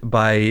cheated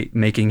by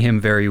making him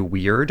very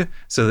weird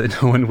so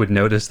that no one would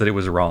notice that it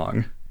was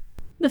wrong.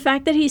 The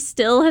fact that he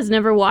still has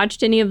never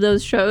watched any of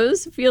those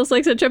shows feels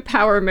like such a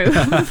power move.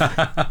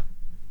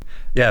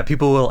 Yeah,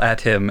 people will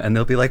at him and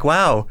they'll be like,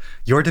 "Wow,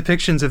 your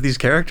depictions of these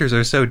characters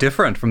are so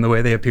different from the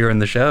way they appear in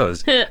the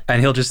shows."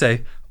 And he'll just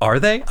say, "Are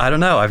they? I don't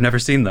know. I've never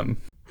seen them."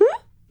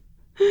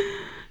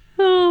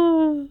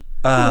 Oh,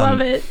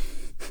 love it.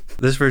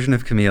 This version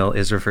of Camille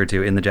is referred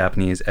to in the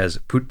Japanese as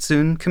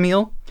Putsun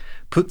Camille.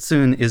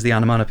 Putsun is the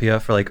onomatopoeia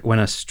for like when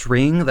a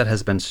string that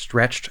has been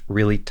stretched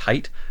really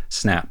tight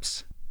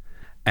snaps.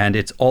 And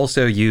it's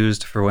also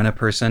used for when a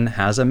person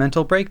has a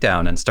mental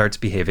breakdown and starts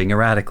behaving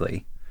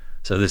erratically.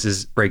 So this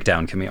is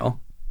Breakdown Camille.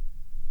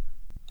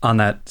 On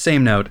that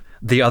same note,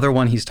 the other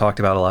one he's talked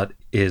about a lot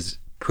is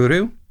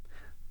Puru.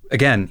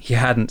 Again, he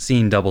hadn't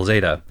seen Double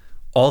Zeta.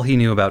 All he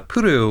knew about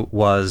Puru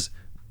was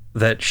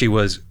that she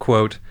was,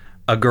 quote,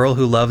 a girl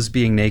who loves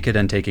being naked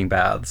and taking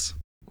baths.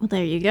 Well,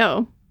 there you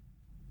go.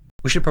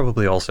 We should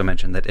probably also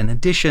mention that in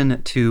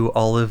addition to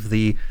all of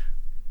the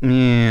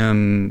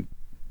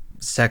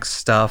sex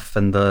stuff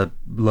and the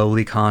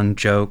lolicon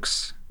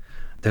jokes,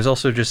 there's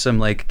also just some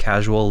like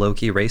casual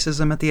low-key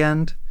racism at the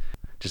end.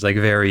 Just like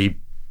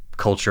very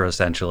culture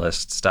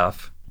essentialist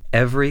stuff.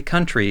 Every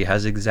country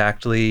has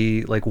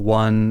exactly like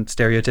one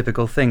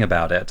stereotypical thing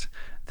about it.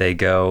 They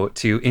go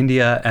to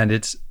India and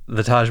it's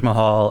the Taj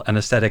Mahal, an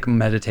ascetic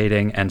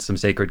meditating, and some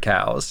sacred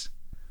cows.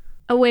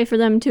 A way for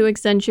them to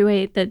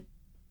accentuate that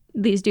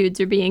these dudes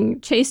are being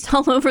chased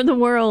all over the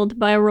world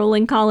by a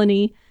rolling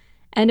colony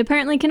and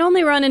apparently can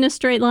only run in a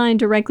straight line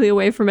directly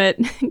away from it,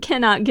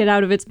 cannot get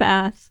out of its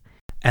path.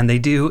 And they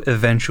do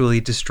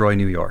eventually destroy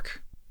New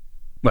York.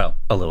 Well,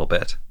 a little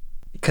bit.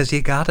 Because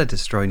you gotta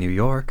destroy New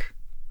York.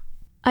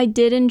 I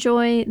did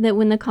enjoy that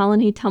when the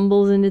colony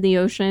tumbles into the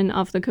ocean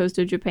off the coast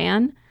of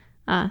Japan,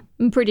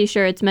 I'm pretty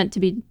sure it's meant to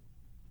be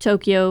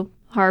Tokyo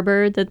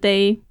Harbor that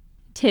they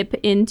tip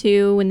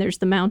into when there's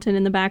the mountain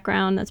in the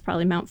background. That's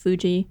probably Mount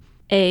Fuji.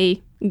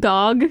 A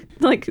Gog,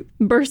 like,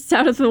 bursts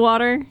out of the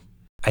water.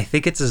 I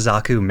think it's a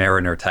Zaku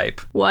Mariner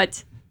type.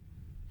 What?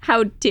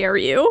 How dare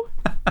you?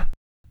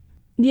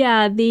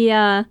 Yeah,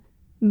 the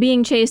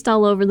being chased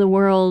all over the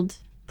world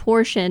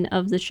portion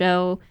of the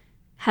show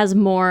has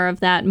more of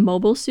that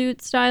mobile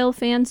suit style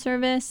fan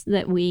service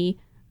that we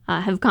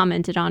have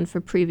commented on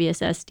for previous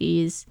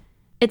SDs.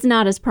 It's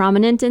not as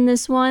prominent in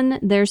this one.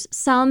 There's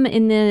some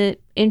in the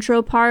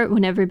intro part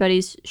when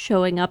everybody's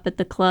showing up at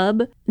the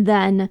club.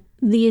 Then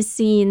these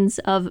scenes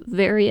of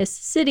various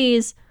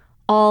cities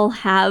all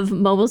have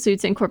mobile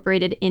suits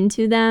incorporated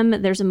into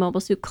them. There's a mobile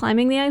suit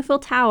climbing the Eiffel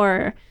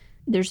Tower.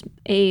 There's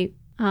a,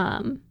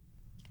 I'm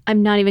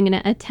not even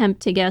going to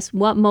attempt to guess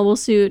what mobile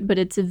suit, but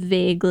it's a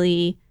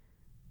vaguely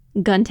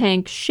gun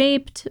tank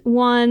shaped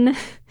one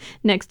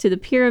next to the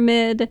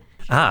pyramid.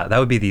 Ah, that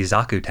would be the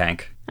Zaku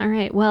tank. All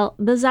right. Well,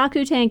 the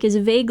Zaku tank is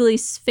vaguely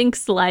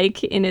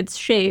Sphinx-like in its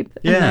shape,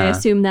 and I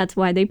assume that's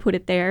why they put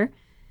it there.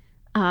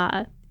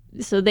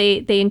 So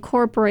they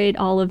incorporate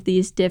all of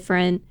these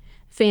different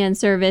fan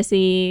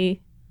service-y,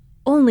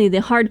 only the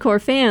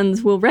hardcore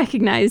fans will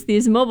recognize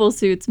these mobile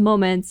suits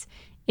moments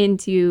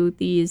into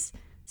these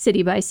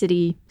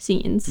city-by-city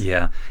scenes.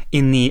 Yeah.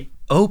 In the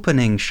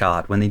opening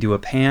shot, when they do a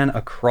pan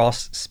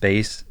across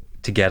space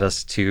to get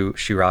us to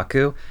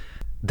Shiraku,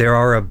 there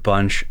are a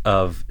bunch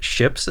of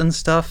ships and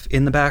stuff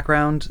in the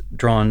background,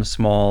 drawn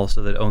small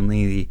so that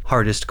only the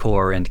hardest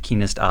core and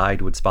keenest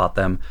eyed would spot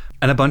them.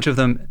 And a bunch of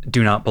them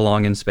do not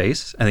belong in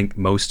space. I think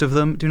most of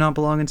them do not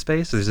belong in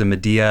space. There's a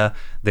Medea,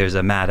 there's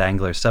a Mad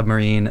Angler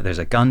submarine, there's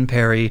a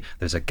Gunperry,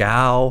 there's a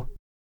Gao.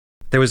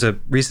 There was a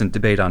recent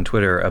debate on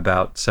Twitter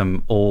about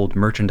some old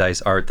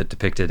merchandise art that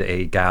depicted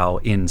a Gao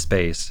in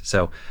space.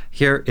 So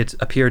here it's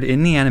appeared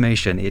in the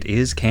animation. It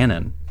is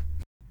canon.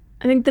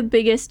 I think the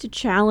biggest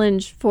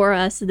challenge for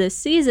us this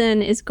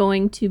season is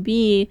going to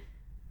be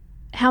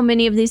how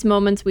many of these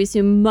moments we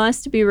assume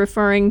must be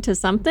referring to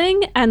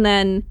something, and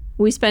then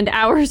we spend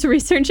hours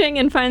researching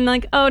and find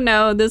like, oh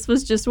no, this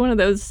was just one of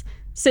those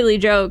silly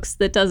jokes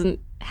that doesn't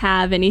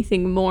have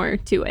anything more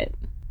to it.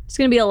 There's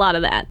going to be a lot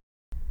of that.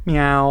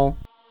 Meow.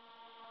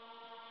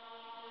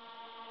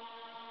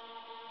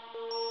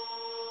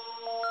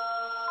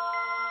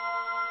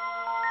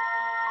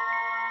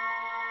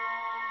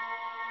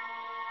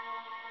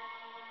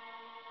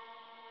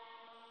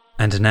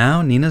 And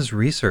now Nina's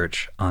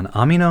research on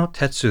Amino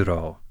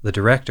Tetsuro, the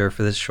director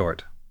for this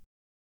short.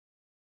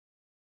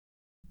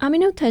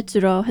 Amino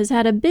Tetsuro has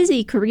had a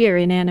busy career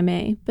in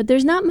anime, but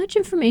there's not much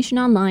information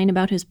online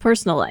about his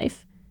personal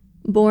life.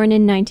 Born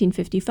in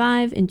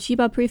 1955 in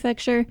Chiba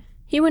Prefecture,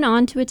 he went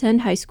on to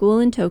attend high school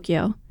in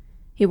Tokyo.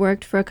 He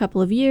worked for a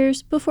couple of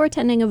years before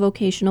attending a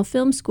vocational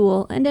film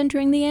school and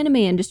entering the anime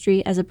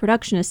industry as a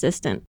production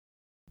assistant,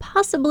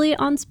 possibly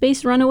on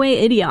Space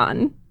Runaway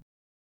Ideon.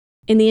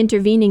 In the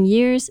intervening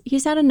years,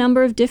 he's had a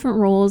number of different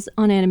roles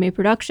on anime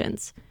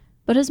productions,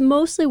 but has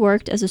mostly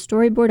worked as a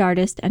storyboard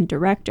artist and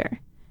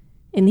director.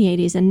 In the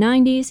 80s and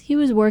 90s, he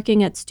was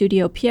working at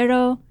Studio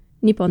Pierrot,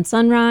 Nippon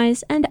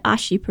Sunrise, and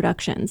Ashi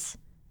Productions.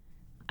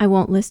 I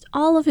won't list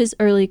all of his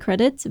early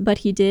credits, but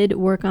he did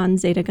work on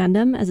Zeta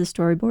Gundam as a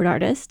storyboard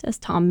artist, as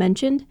Tom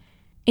mentioned,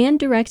 and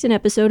direct an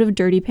episode of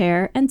Dirty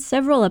Pair and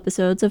several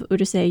episodes of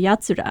Urusei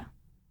Yatsura.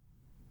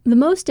 The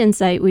most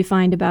insight we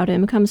find about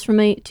him comes from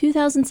a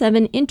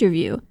 2007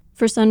 interview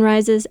for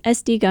Sunrise's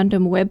SD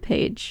Gundam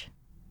webpage.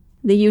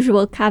 The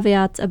usual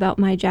caveats about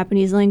my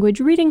Japanese language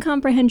reading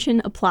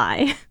comprehension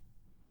apply.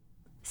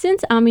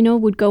 Since Amino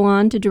would go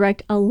on to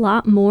direct a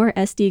lot more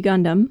SD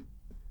Gundam,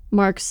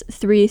 Marks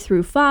 3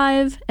 through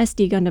 5,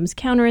 SD Gundam's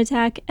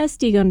Counterattack,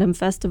 SD Gundam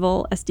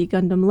Festival, SD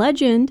Gundam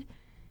Legend,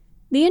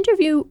 the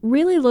interview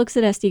really looks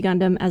at SD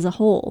Gundam as a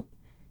whole.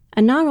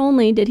 And not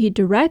only did he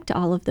direct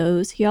all of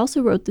those, he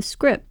also wrote the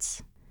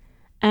scripts.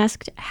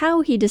 Asked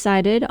how he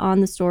decided on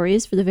the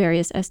stories for the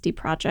various SD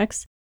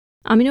projects,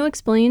 Amino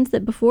explains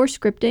that before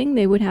scripting,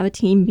 they would have a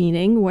team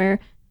meeting where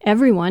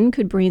everyone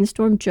could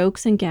brainstorm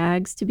jokes and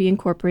gags to be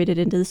incorporated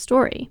into the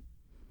story.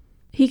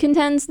 He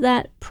contends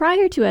that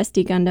prior to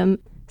SD Gundam,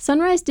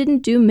 Sunrise didn't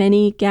do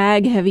many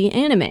gag-heavy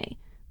anime,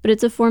 but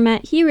it's a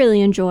format he really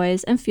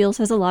enjoys and feels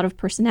has a lot of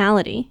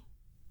personality.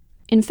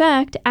 In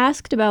fact,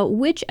 asked about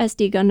which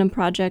SD Gundam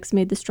projects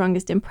made the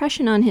strongest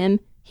impression on him,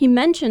 he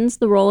mentions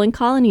the role in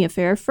Colony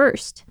Affair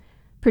first,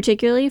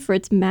 particularly for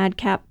its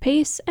madcap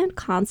pace and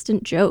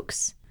constant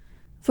jokes.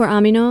 For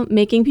Amino,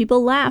 making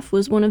people laugh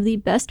was one of the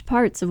best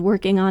parts of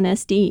working on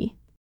SD.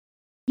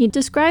 He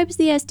describes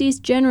the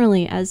SDs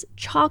generally as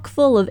chock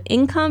full of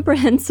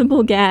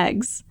incomprehensible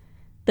gags,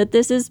 that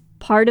this is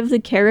part of the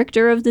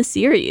character of the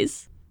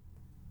series.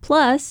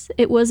 Plus,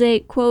 it was a,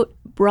 quote,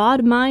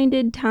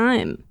 broad-minded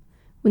time,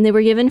 when they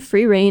were given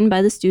free rein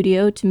by the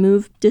studio to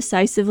move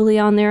decisively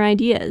on their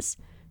ideas,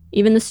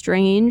 even the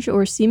strange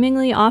or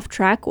seemingly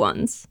off-track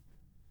ones.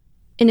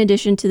 In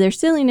addition to their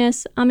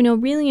silliness, Amino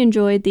really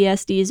enjoyed the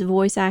SD's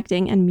voice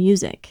acting and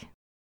music.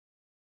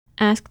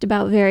 Asked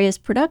about various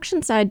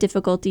production side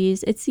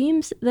difficulties, it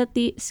seems that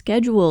the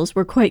schedules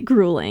were quite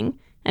grueling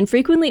and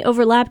frequently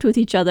overlapped with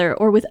each other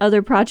or with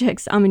other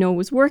projects Amino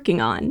was working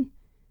on.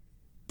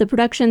 The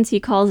productions he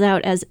calls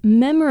out as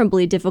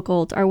memorably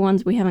difficult are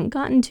ones we haven't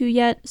gotten to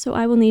yet, so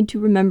I will need to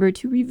remember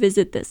to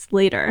revisit this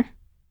later.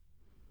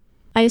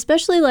 I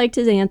especially liked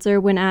his answer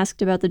when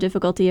asked about the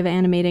difficulty of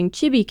animating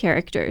chibi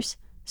characters,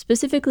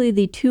 specifically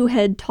the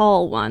two-head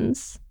tall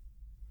ones.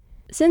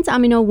 Since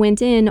Amino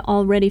went in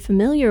already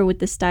familiar with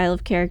this style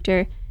of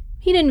character,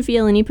 he didn't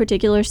feel any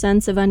particular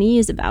sense of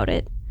unease about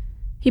it.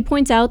 He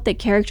points out that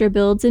character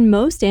builds in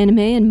most anime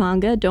and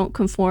manga don't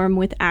conform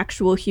with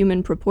actual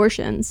human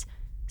proportions,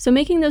 so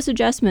making those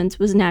adjustments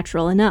was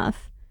natural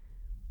enough.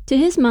 To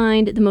his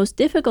mind, the most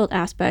difficult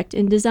aspect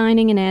in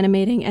designing and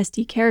animating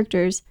SD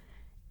characters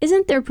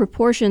isn't their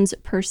proportions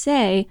per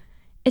se,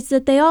 it's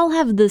that they all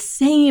have the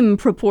same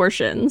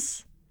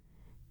proportions.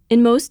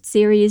 In most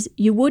series,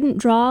 you wouldn't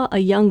draw a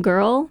young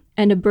girl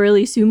and a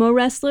burly sumo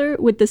wrestler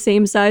with the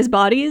same size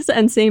bodies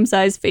and same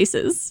size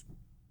faces.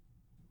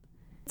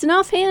 It's an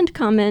offhand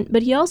comment,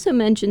 but he also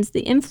mentions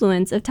the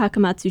influence of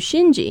Takamatsu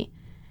Shinji,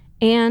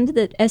 and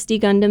that SD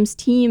Gundam's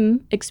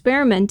team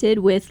experimented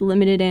with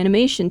limited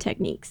animation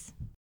techniques.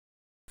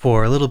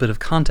 For a little bit of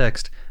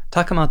context,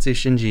 Takamatsu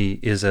Shinji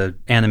is an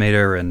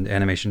animator and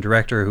animation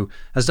director who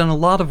has done a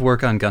lot of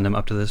work on Gundam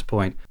up to this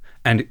point,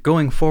 and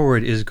going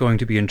forward is going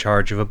to be in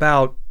charge of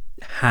about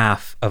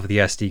half of the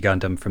SD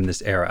Gundam from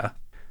this era.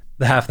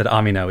 The half that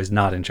Amino is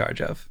not in charge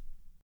of.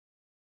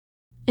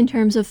 In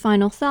terms of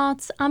final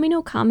thoughts,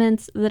 Amino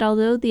comments that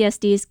although the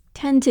SDs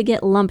tend to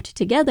get lumped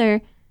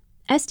together,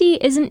 SD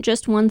isn't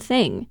just one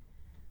thing.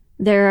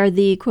 There are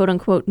the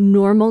quote-unquote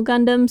normal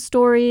Gundam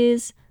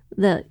stories,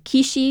 the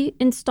Kishi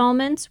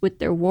installments with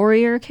their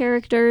warrior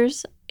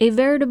characters, a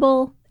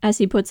veritable, as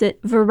he puts it,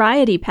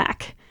 variety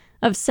pack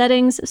of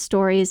settings,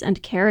 stories,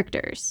 and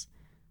characters.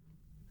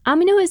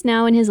 Amino is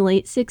now in his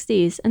late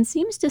 60s and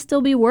seems to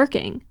still be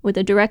working, with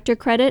a director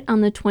credit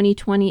on the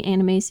 2020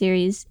 anime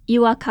series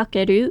Iwa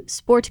Kakeru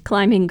Sport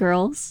Climbing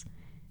Girls,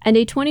 and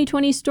a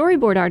 2020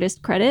 storyboard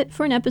artist credit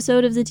for an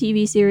episode of the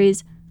TV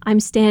series I'm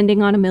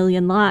Standing on a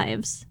Million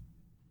Lives.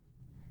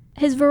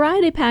 His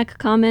variety pack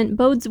comment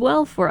bodes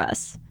well for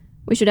us.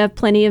 We should have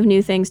plenty of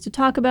new things to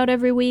talk about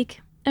every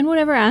week, and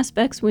whatever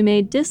aspects we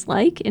may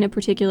dislike in a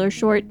particular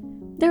short,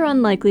 they're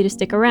unlikely to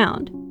stick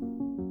around.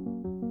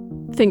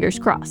 Fingers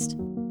crossed.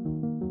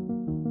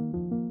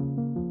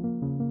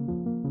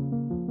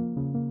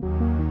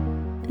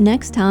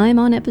 Next time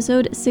on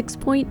episode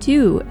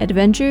 6.2,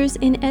 Adventures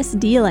in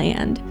SD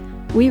Land,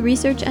 we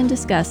research and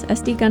discuss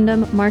SD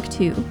Gundam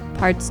Mark II,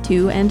 Parts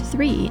 2 and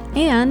 3,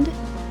 and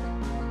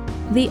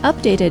the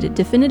updated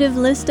definitive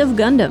list of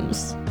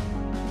Gundams.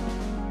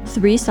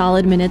 3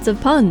 solid minutes of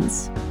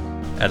puns.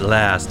 At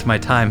last, my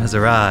time has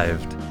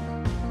arrived.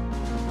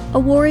 A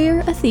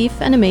warrior, a thief,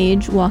 and a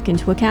mage walk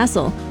into a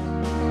castle.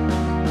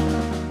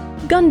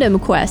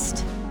 Gundam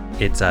Quest.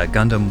 It's a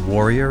Gundam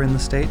Warrior in the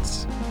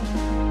States.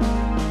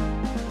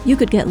 You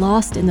could get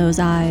lost in those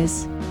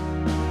eyes.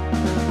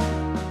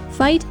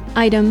 Fight,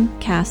 item,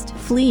 cast,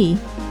 flee.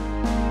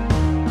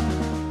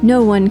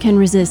 No one can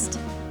resist.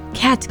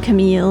 Cat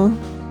Camille.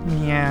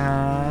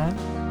 Yeah.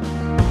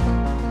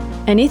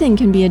 Anything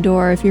can be a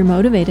door if you're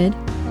motivated.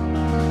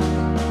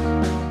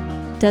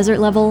 Desert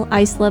level,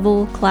 ice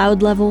level,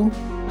 cloud level.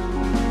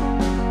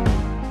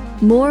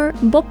 More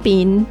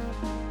bopping.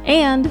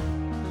 And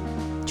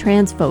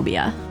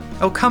transphobia.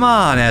 Oh, come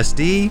on,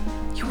 SD.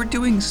 You were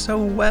doing so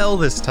well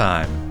this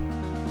time.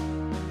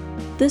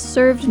 This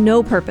served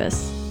no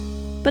purpose,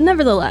 but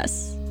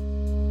nevertheless.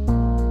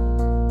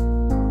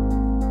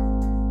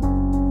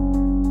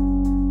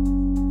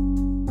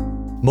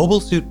 Mobile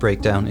Suit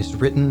Breakdown is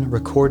written,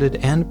 recorded,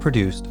 and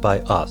produced by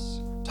us,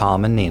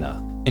 Tom and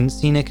Nina, in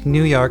scenic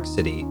New York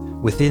City,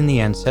 within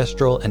the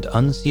ancestral and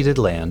unceded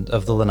land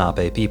of the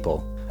Lenape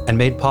people, and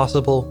made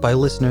possible by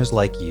listeners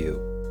like you.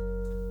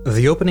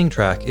 The opening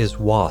track is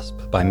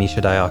Wasp by Misha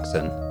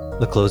Dioxin.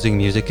 The closing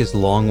music is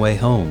Long Way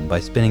Home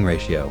by Spinning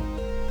Ratio.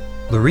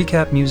 The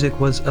recap music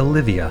was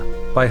Olivia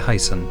by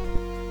Hyson.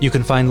 You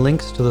can find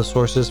links to the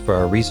sources for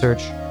our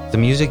research, the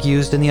music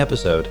used in the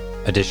episode,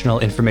 additional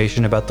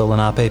information about the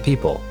Lenape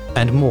people,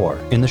 and more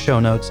in the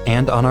show notes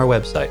and on our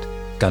website,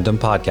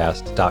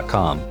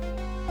 GundamPodcast.com.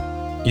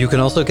 You can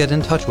also get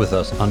in touch with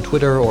us on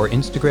Twitter or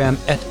Instagram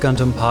at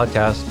Gundam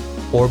Podcast,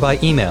 or by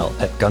email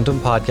at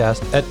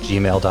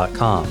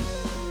GundamPodcast@gmail.com.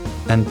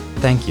 And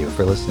thank you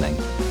for listening.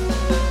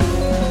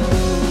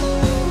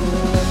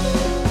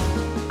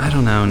 I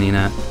don't know,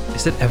 Nina.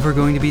 Is it ever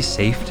going to be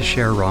safe to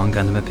share wrong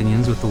Gundam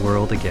opinions with the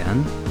world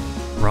again?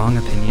 Wrong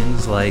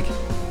opinions like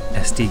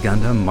SD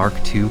Gundam Mark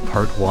II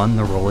Part 1,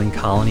 the Rolling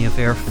Colony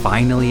Affair,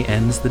 finally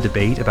ends the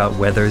debate about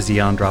whether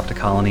Zeon dropped a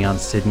colony on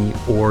Sydney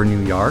or New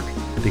York,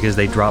 because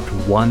they dropped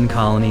one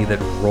colony that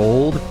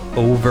rolled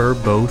over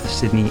both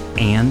Sydney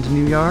and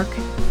New York?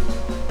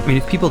 I mean,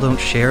 if people don't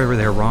share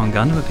their wrong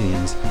Gundam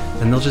opinions,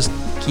 then they'll just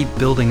keep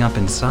building up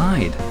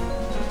inside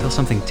until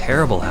something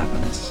terrible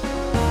happens.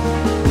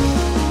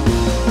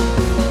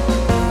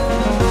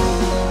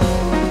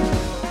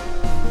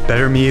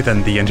 Better me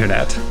than the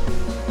internet.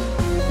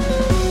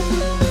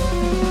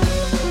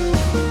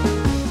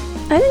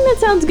 I think that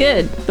sounds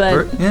good,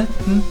 but... Yeah,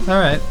 all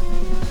right.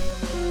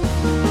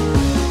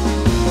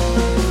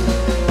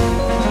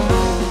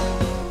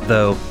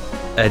 Though,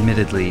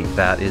 admittedly,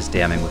 that is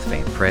damning with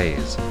faint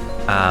praise.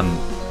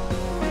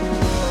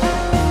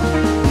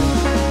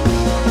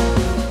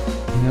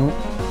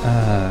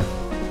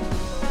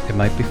 It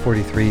might be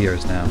 43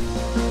 years now.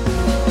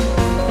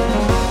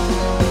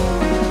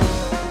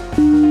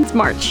 It's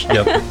March.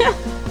 Yep.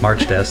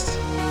 March tests.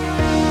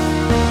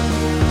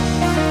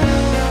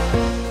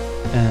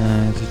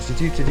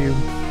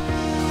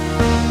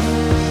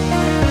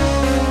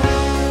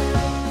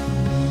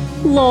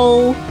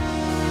 LOL.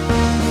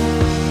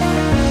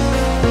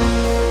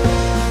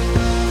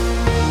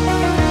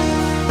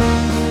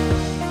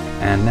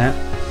 And now.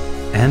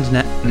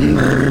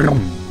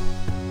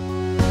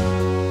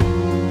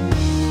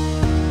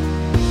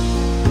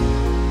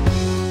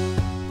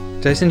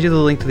 Did I send you the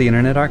link to the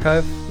Internet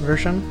Archive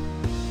version?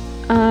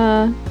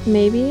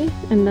 Maybe,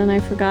 and then I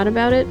forgot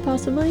about it,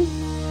 possibly.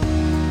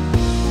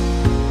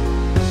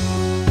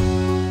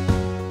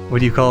 What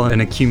do you call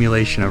an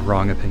accumulation of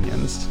wrong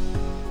opinions?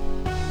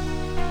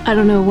 I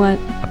don't know what.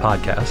 A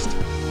podcast.